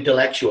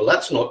unintellectual.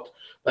 That's not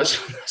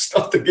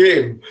the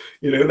game.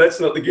 You know, that's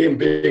not the game.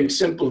 Being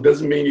simple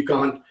doesn't mean you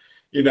can't,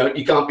 you know,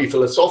 you can't be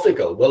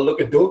philosophical. Well,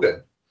 look at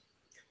Dogen,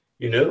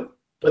 you know.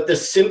 But the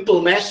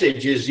simple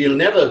message is you'll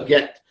never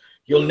get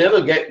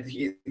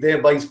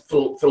there by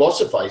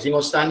philosophizing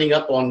or standing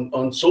up on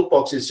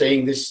soapboxes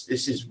saying this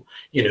is,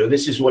 you know,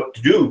 this is what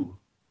to do.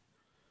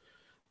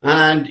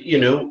 And, you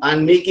know,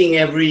 and making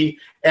every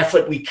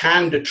effort we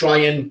can to try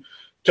and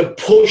to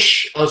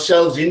push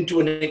ourselves into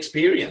an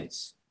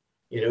experience.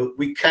 You know,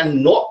 we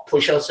cannot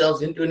push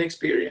ourselves into an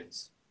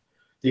experience.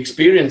 The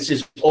experience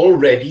is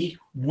already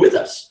with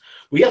us.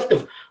 We have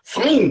to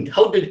find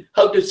how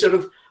to sort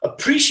of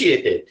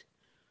appreciate it.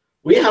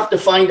 We have to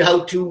find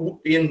how to,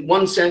 in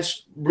one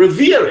sense,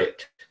 revere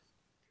it.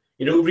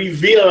 You know,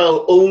 revere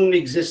our own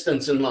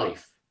existence in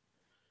life.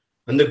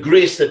 And the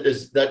grace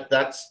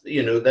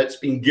that's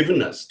been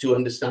given us to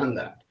understand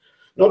that.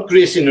 Not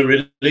grace in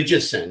a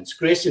religious sense,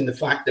 grace in the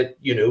fact that,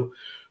 you know,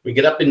 we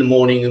get up in the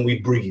morning and we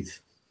breathe.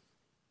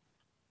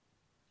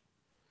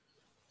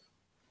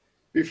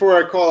 Before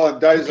I call on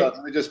Daizan,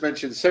 let me just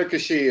mention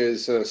Serkishi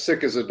is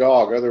sick as a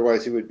dog,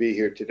 otherwise he would be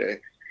here today.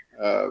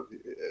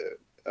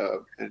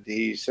 And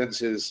he sends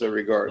his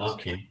regards.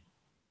 Okay.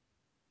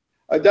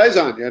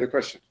 Daizan, you had a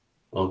question.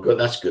 Oh, good.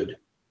 That's good.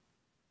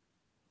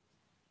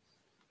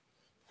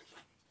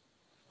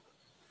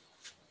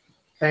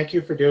 Thank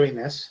you for doing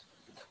this.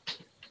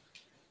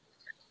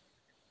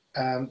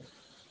 First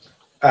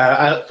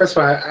of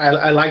all,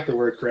 I like the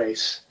word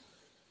grace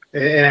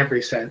in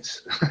every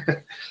sense.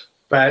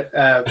 But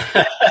I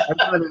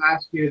wanted to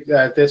ask you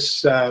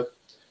this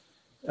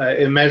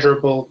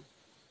immeasurable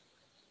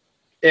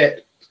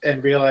it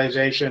and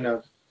realization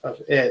of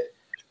it.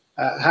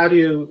 How do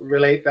you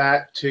relate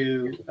that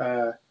to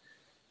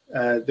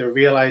the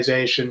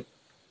realization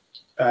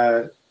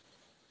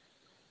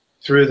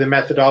through the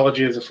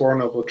methodology of the Four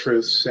Noble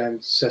Truths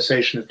and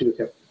cessation of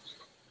dukkha?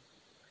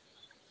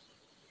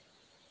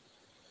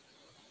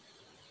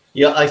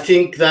 Yeah, I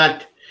think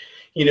that,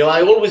 you know,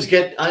 I always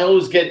get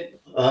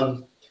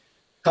kind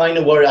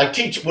of worried. I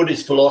teach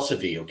Buddhist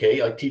philosophy,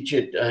 okay? I teach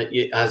it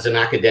as an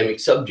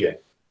academic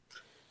subject.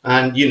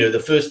 And, you know, the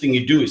first thing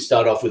you do is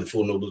start off with the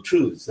Four Noble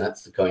Truths.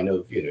 That's the kind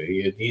of, you know,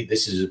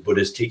 this is a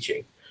Buddhist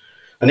teaching.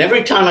 And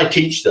every time I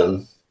teach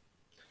them,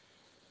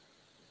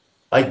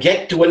 I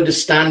get to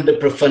understand the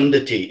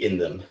profundity in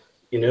them,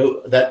 you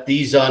know, that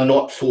these are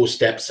not 4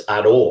 steps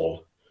at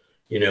all,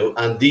 you know,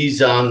 and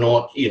these are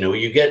not, you know,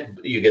 you get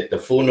the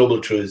Four Noble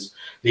Truths,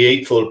 the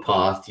Eightfold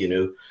Path, you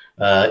know,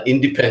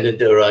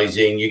 independent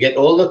arising. You get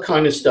all the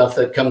kind of stuff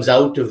that comes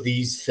out of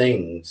these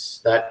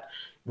things that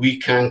we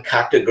can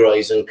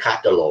categorize and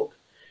catalog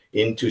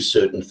into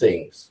certain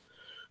things.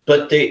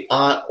 But they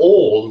are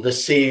all the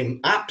same,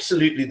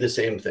 absolutely the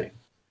same thing.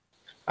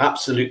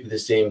 Absolutely the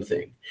same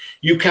thing.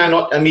 You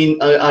cannot, I mean,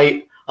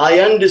 I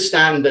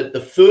understand that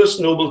the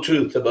first noble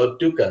truth about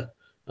dukkha,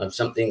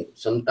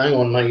 hang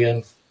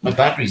on, my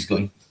battery's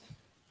going.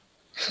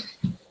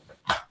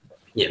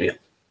 Yeah.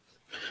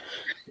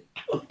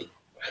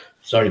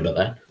 Sorry about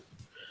that.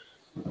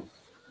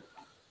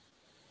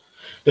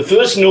 The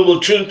first noble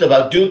truth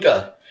about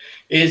dukkha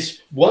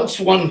is once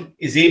one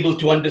is able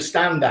to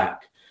understand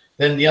that,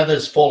 then the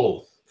others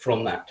follow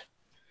from that.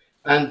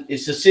 And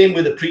it's the same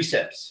with the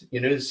precepts,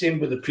 you know, the same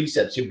with the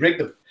precepts. You break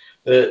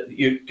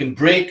you can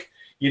break,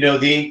 you know,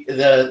 the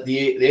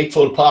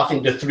Eightfold Path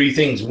into 3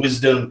 things: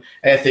 wisdom,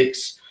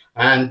 ethics,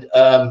 and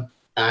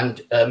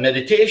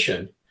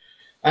meditation.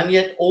 And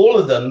yet all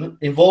of them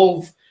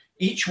involve,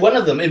 each one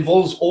of them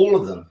involves all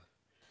of them.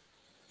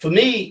 For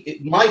me,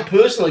 my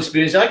personal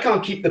experience, I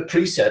can't keep the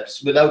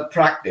precepts without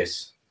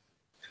practice,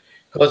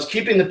 because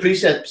keeping the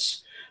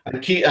precepts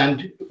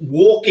and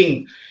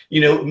walking,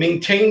 you know,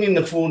 maintaining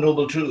the Four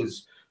Noble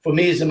Truths, for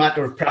me is a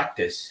matter of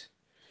practice.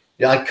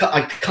 Yeah,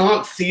 I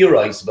can't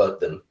theorize about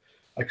them.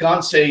 I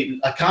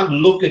can't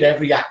look at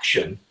every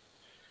action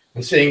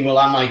and saying, well,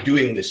 am I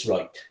doing this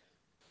right?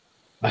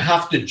 I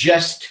have to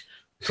just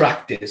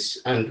practice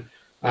and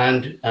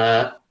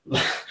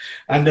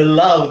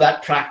allow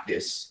that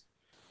practice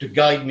to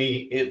guide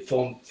me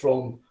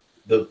from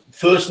the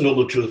first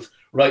noble truth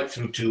right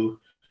through to,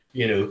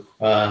 you know,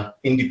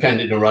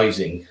 independent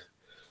arising.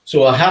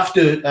 So I have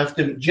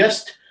to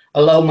just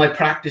allow my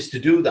practice to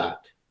do that.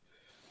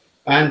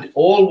 And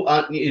all,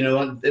 you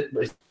know,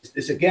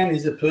 this again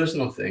is a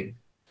personal thing.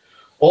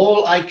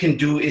 All I can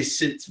do is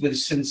sit with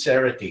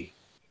sincerity.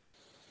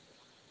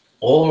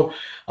 All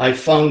I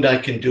found I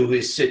can do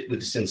is sit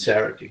with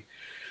sincerity.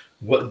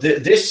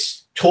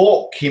 This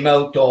talk came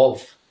out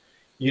of,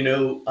 you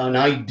know, an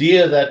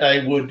idea that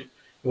I would,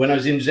 when I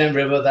was in Zen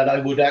River, that I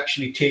would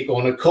actually take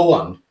on a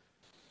koan.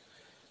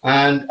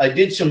 And I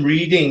did some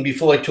reading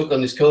before I took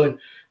on this koan.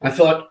 I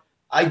thought,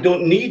 I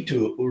don't need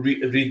to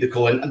read the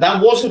koan. And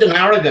that wasn't an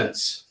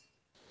arrogance.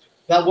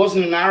 That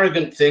wasn't an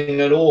arrogant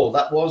thing at all.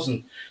 That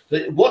wasn't.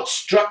 What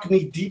struck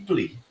me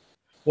deeply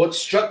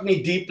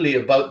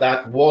about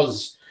that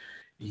was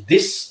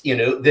this, you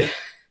know,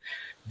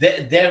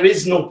 there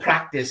is no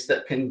practice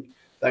that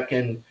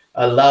can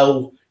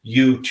allow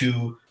you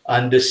to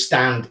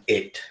understand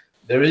it.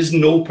 There is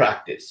no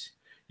practice.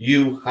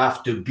 You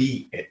have to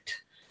be it,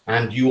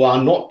 and you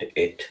are not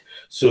it.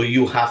 So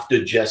you have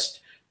to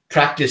just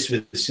practice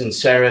with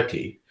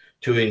sincerity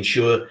to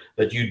ensure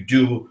that you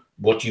do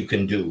what you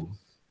can do.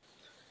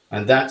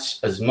 And that's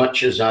as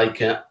much as I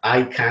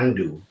can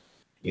do,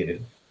 you know.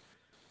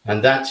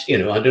 And that's, you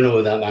know, I don't know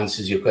if that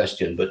answers your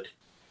question, but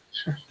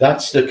sure.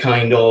 That's the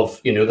kind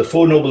of, you know, the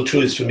Four Noble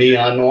Truths for me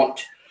are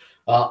not,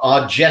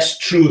 are just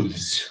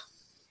truths.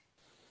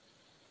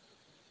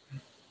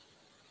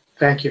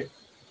 Thank you.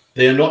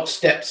 They are not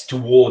steps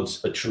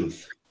towards a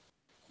truth.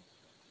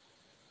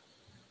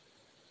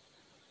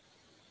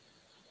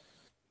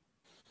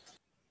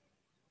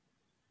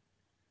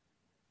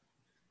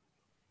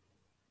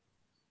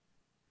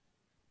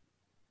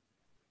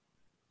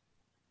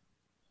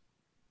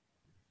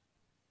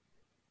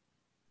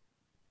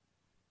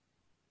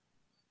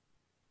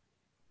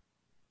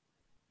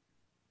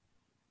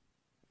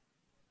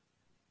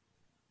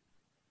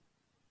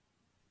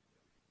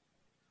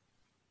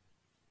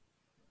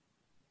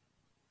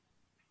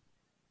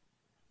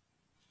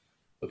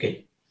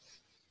 Okay.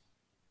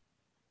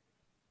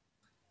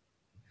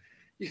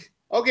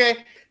 Okay.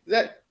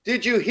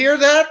 Did you hear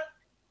that?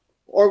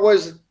 Or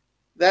was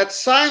that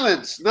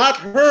silence not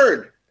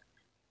heard?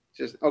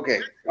 Just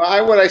okay.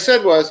 What I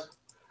said was,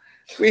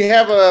 we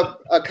have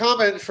a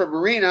comment from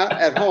Marina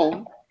at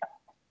home.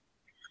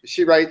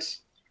 She writes,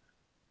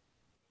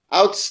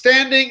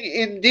 "Outstanding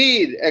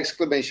indeed!"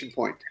 Exclamation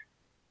point.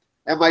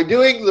 Am I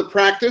doing the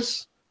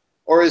practice,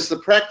 or is the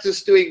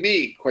practice doing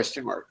me?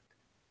 Question mark.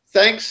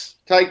 Thanks,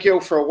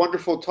 Taikyo, for a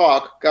wonderful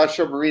talk.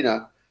 Gasho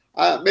Marina.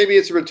 Maybe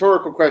it's a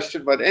rhetorical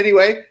question, but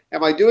anyway,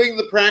 am I doing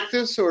the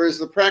practice, or is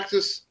the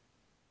practice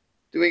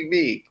doing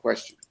me?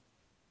 Question.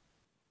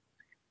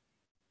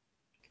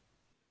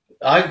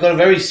 I've got a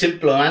very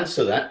simple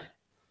answer to that.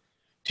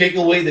 Take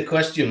away the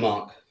question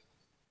mark.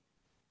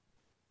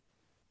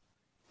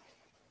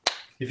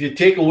 If you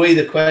take away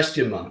the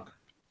question mark,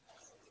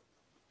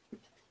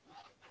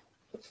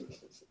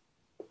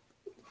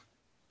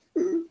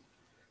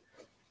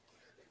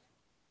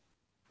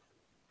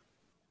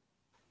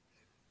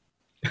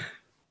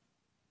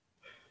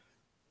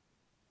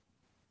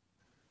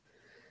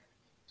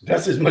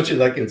 that's as much as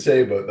I can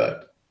say about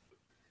that.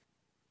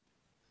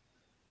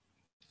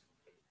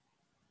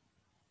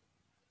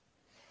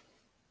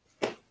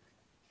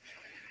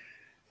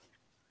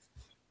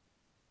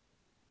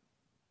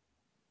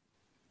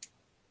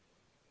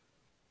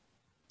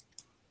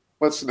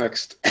 What's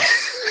next?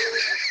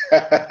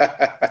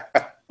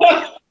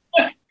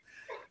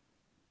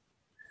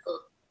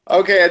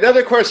 Okay,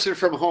 another question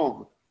from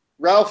home.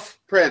 Ralph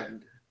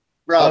Pren.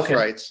 Ralph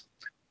writes,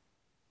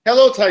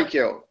 "Hello,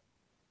 Taikyo.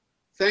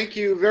 Thank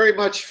you very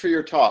much for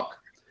your talk.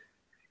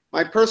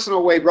 My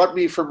personal way brought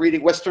me from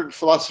reading Western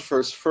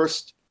philosophers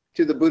first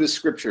to the Buddhist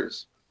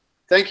scriptures.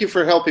 Thank you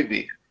for helping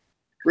me,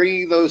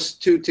 bringing those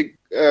two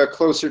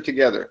closer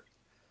together.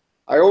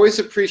 I always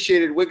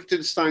appreciated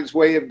Wittgenstein's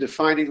way of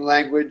defining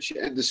language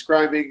and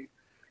describing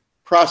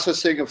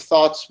processing of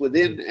thoughts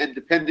within and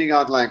depending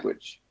on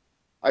language.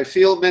 I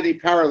feel many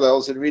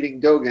parallels in reading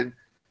Dogen,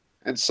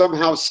 and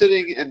somehow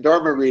sitting and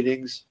Dharma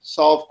readings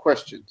solve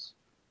questions.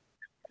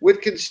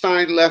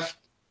 Wittgenstein left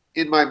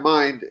in my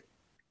mind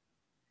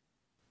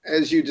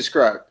as you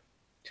described.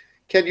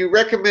 Can you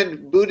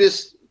recommend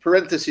Buddhist,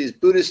 parentheses,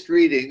 Buddhist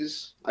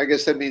readings, I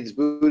guess that means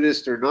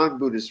Buddhist or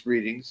non-Buddhist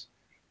readings,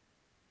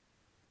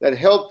 that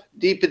help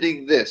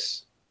deepening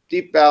this?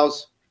 Deep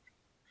bows."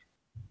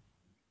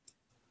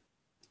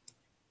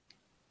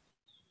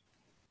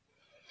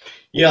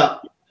 Yeah,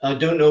 I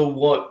don't know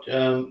what.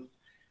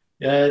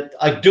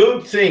 I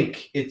don't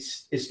think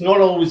it's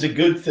not always a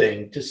good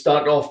thing to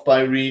start off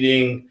by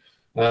reading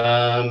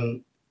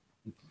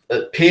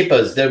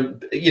papers. There,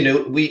 you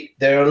know,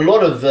 there are a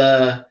lot of.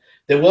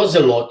 There was a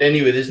lot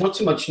anyway. There's not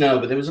so much now,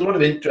 but there was a lot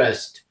of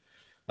interest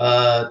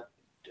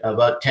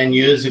about 10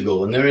 years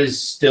ago, and there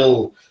is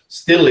still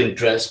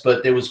interest,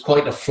 but there was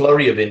quite a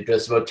flurry of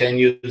interest about 10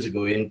 years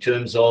ago in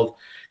terms of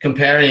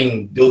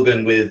comparing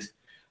Dogen with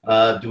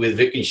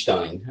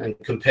Wittgenstein, and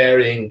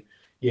comparing,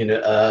 you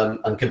know,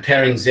 and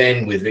comparing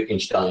Zen with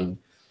Wittgenstein.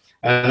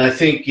 And I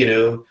think, you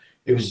know,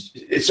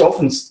 it's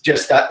often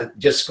just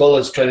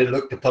scholars trying to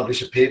look to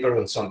publish a paper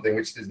on something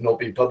which has not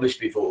been published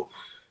before.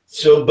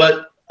 So,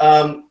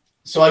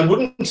 so I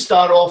wouldn't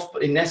start off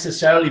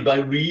necessarily by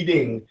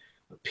reading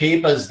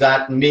papers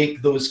that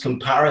make those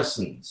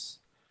comparisons.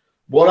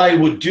 What I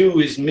would do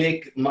is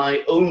make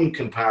my own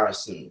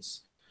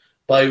comparisons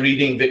by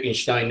reading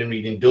Wittgenstein and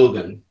reading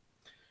Dogen,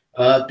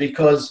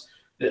 because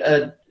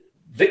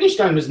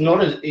Wittgenstein was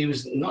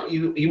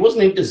he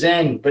wasn't into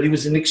Zen, but he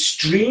was an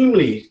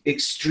extremely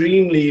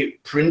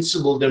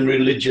principled and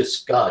religious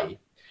guy.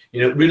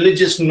 You know,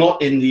 religious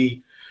not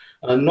in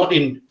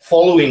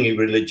following a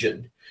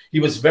religion. he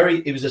was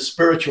a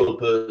spiritual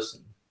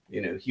person.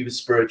 You know, he was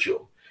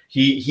spiritual.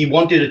 He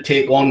wanted to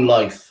take on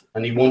life,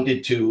 and he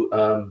wanted to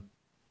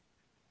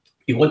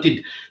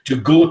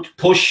go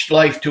push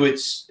life to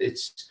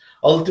its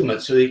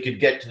ultimate, so he could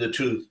get to the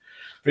truth.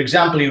 For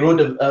example, he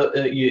wrote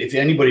if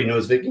anybody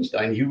knows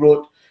Wittgenstein, he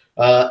wrote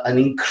an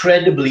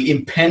incredibly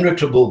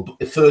impenetrable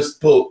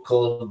first book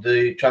called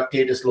the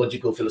Tractatus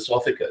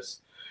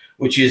Logico-Philosophicus,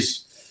 which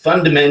is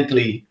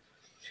fundamentally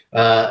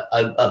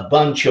a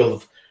bunch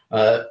of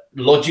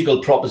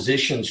logical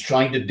propositions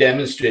trying to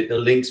demonstrate the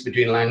links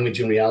between language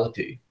and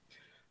reality.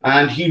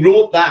 And he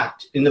wrote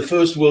that in the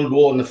First World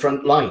War on the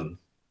front line.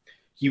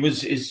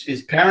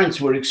 His parents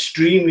were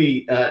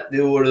extremely,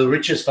 they were the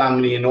richest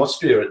family in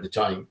Austria at the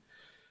time.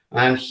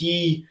 And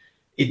he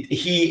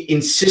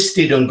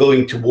insisted on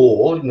going to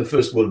war in the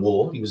First World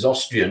War. He was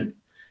Austrian.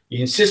 He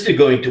insisted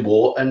going to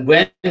war. And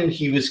when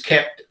he was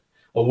kept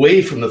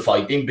away from the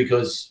fighting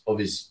because of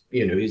his,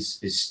 you know,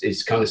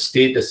 his kind of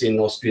status in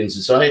Austrian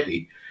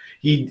society,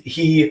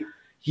 he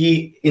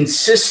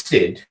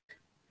insisted,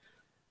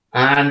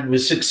 and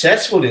was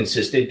successful,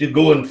 insisted to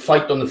go and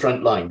fight on the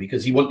front line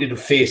because he wanted to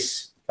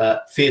face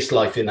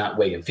life in that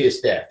way and face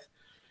death.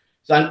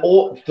 And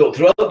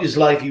throughout his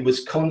life, he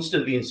was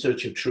constantly in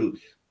search of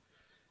truth,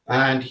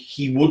 and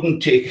he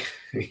wouldn't take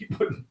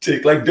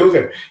like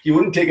Dogen. He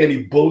wouldn't take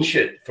any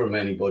bullshit from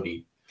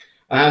anybody.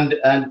 And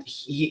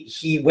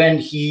when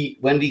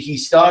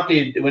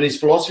his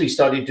philosophy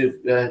started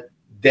to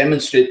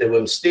demonstrate there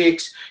were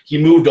mistakes, he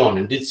moved on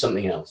and did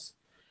something else.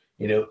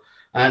 You know,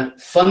 and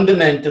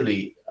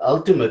fundamentally,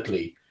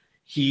 ultimately,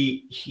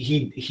 his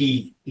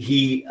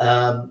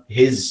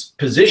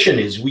position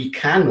is we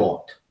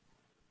cannot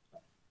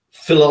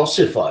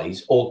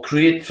philosophize or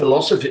create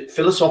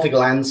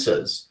philosophical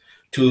answers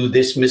to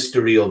this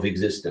mystery of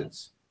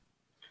existence.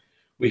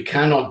 We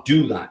cannot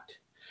do that.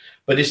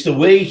 But it's the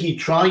way he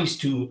tries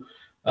to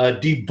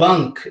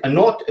debunk, and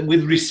not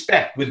with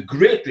respect, with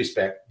great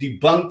respect,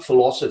 debunk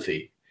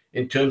philosophy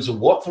in terms of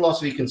what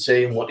philosophy can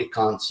say and what it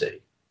can't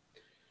say.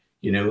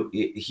 You know,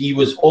 he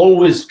was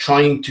always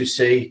trying to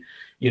say,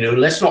 you know,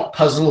 let's not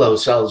puzzle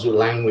ourselves with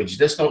language.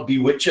 Let's not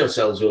bewitch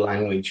ourselves with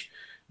language.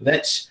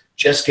 Let's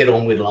just get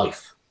on with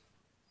life.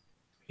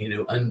 You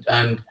know, and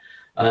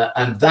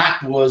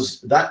that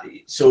was that.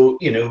 So,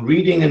 you know,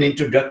 reading an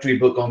introductory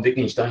book on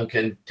Wittgenstein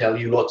can tell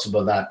you lots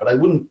about that. But I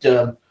wouldn't,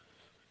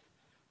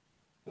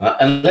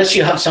 unless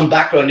you have some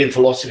background in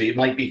philosophy, it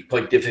might be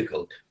quite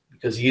difficult,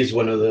 because he is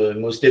one of the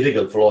most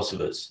difficult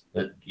philosophers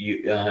that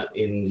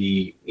in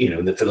the, you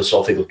know, the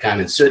philosophical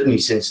canon, certainly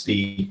since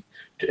the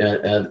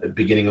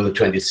beginning of the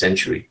 20th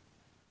century.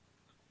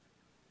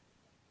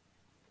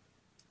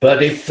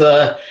 But if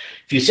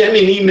you send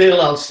me an email,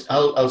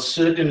 I'll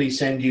certainly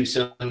send you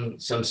some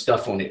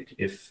stuff on it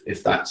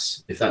if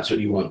that's what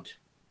you want.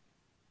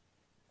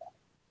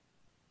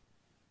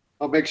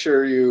 I'll make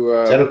sure you.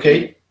 Is that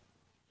okay?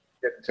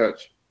 Get in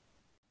touch.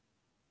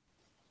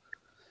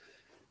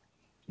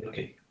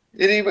 Okay.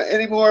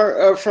 Any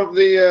more from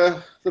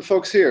the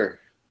folks here?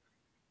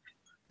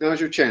 Now's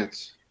your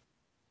chance.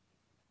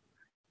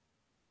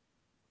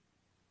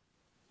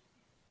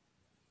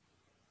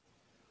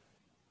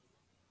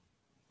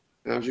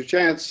 Now's your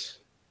chance.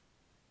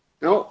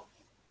 No?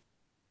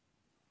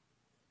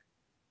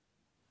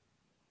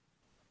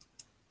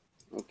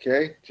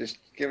 Okay, just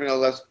giving a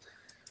less.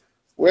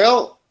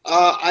 Well,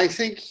 I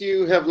think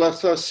you have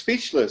left us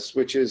speechless,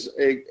 which is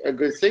a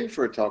good thing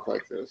for a talk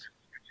like this.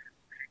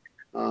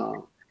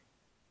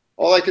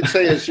 All I can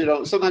say is, you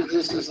know, sometimes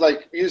this is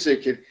like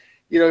music. And,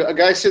 you know, a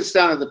guy sits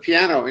down at the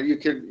piano, and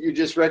you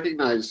just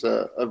recognize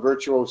a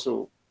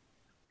virtuoso,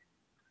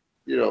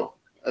 you know,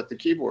 at the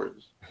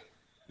keyboards.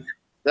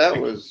 That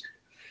was.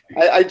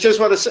 I just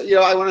want to say, you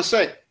know, I want to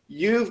say,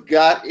 you've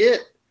got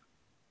it.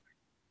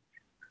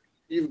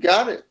 You've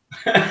got it.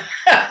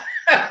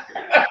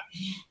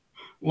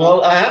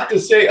 Well, I have to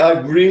say,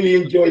 I've really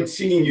enjoyed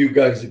seeing you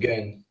guys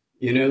again.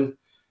 You know,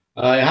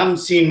 I haven't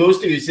seen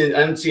most of you since.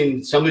 I haven't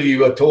seen some of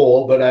you at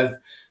all, but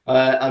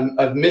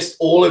I've missed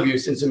all of you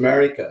since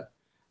America.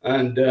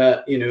 And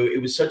you know,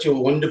 it was such a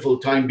wonderful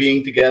time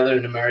being together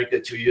in America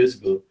 2 years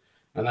ago.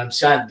 And I'm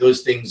sad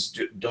those things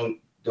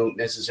don't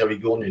necessarily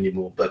go on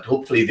anymore, but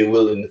hopefully they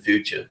will in the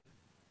future.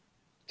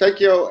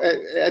 Taikyo,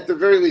 at the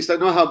very least, I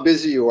know how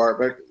busy you are,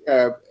 but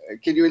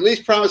can you at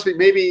least promise me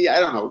maybe, I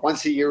don't know,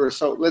 once a year or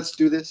so, let's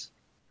do this?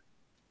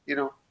 You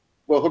know,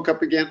 we'll hook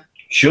up again.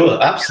 Sure,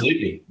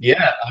 absolutely.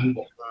 Yeah, I'm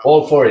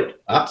all for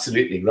it.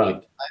 Absolutely,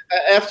 right.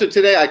 After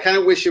today, I kind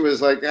of wish it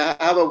was like, how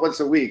about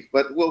once a week?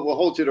 But we'll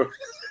hold you to.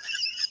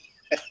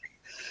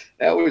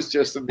 That was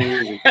just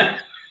amazing.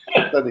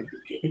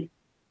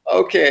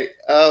 Okay.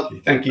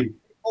 Thank you.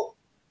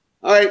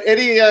 All right.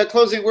 Any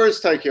closing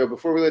words, Taikyo,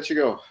 before we let you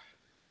go?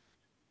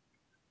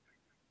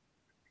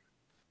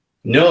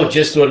 No,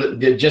 just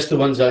the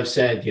ones I've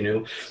said. You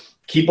know,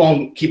 keep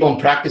on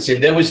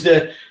practicing.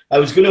 I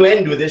was going to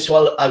end with this.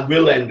 Well, I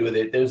will end with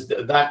it. There's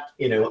that.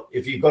 You know,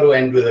 if you've got to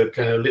end with a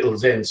kind of little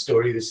Zen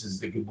story, this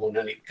is the good one,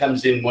 and it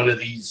comes in one of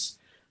these.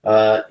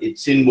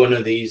 It's in one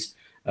of these,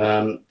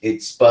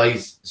 It's by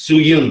Su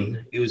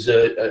Yun. He was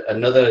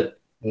another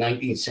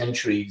 19th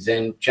century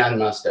Zen Chan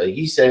master.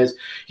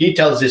 He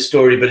tells this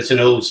story, but it's an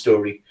old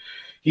story.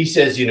 He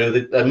says, you know,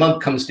 the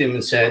monk comes to him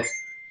and says,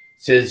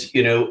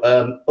 you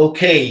know,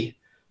 okay,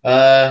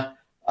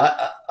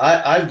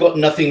 I've got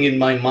nothing in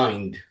my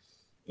mind,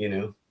 you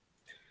know,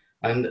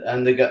 and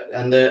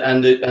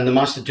the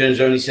master turns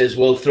around and he says,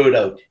 well, throw it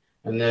out.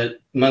 And the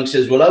monk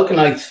says, well, how can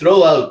I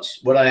throw out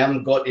what I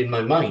haven't got in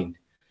my mind?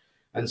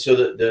 And so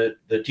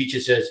the teacher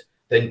says,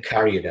 then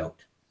carry it out.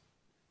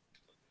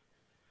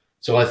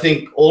 So I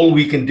think all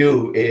we can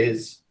do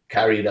is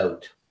carry it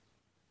out.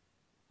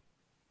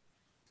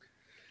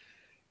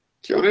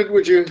 Kyonin,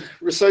 would you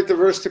recite the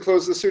verse to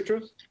close the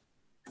sutra?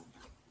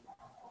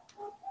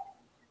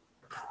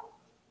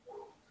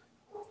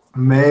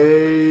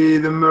 May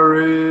the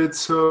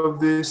merits of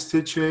these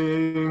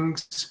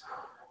teachings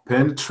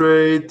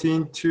penetrate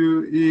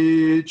into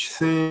each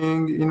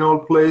thing in all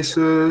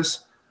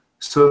places,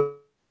 so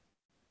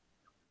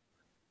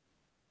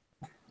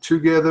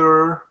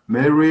together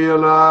may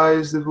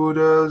realize the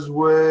Buddha's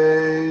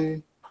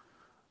way.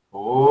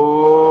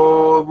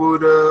 All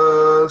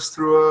Buddhas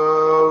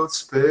throughout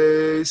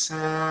space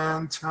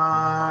and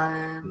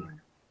time,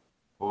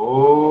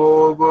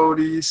 all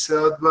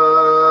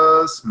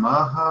Bodhisattvas,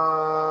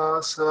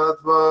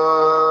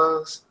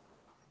 Mahasattvas,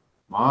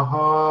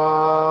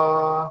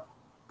 Maha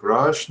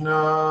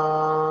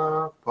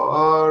Prajna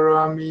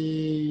Paramita.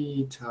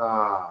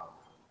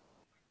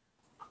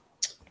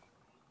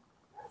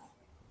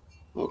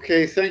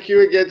 Okay, thank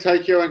you again,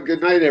 Taikyo, and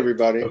good night,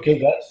 everybody. Okay,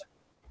 guys.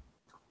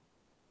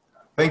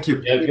 Thank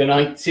you. Yeah, good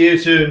night. See you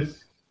soon.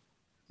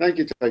 Thank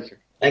you, Taikyo.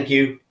 Thank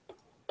you.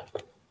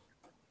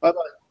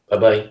 Bye-bye.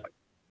 Bye-bye.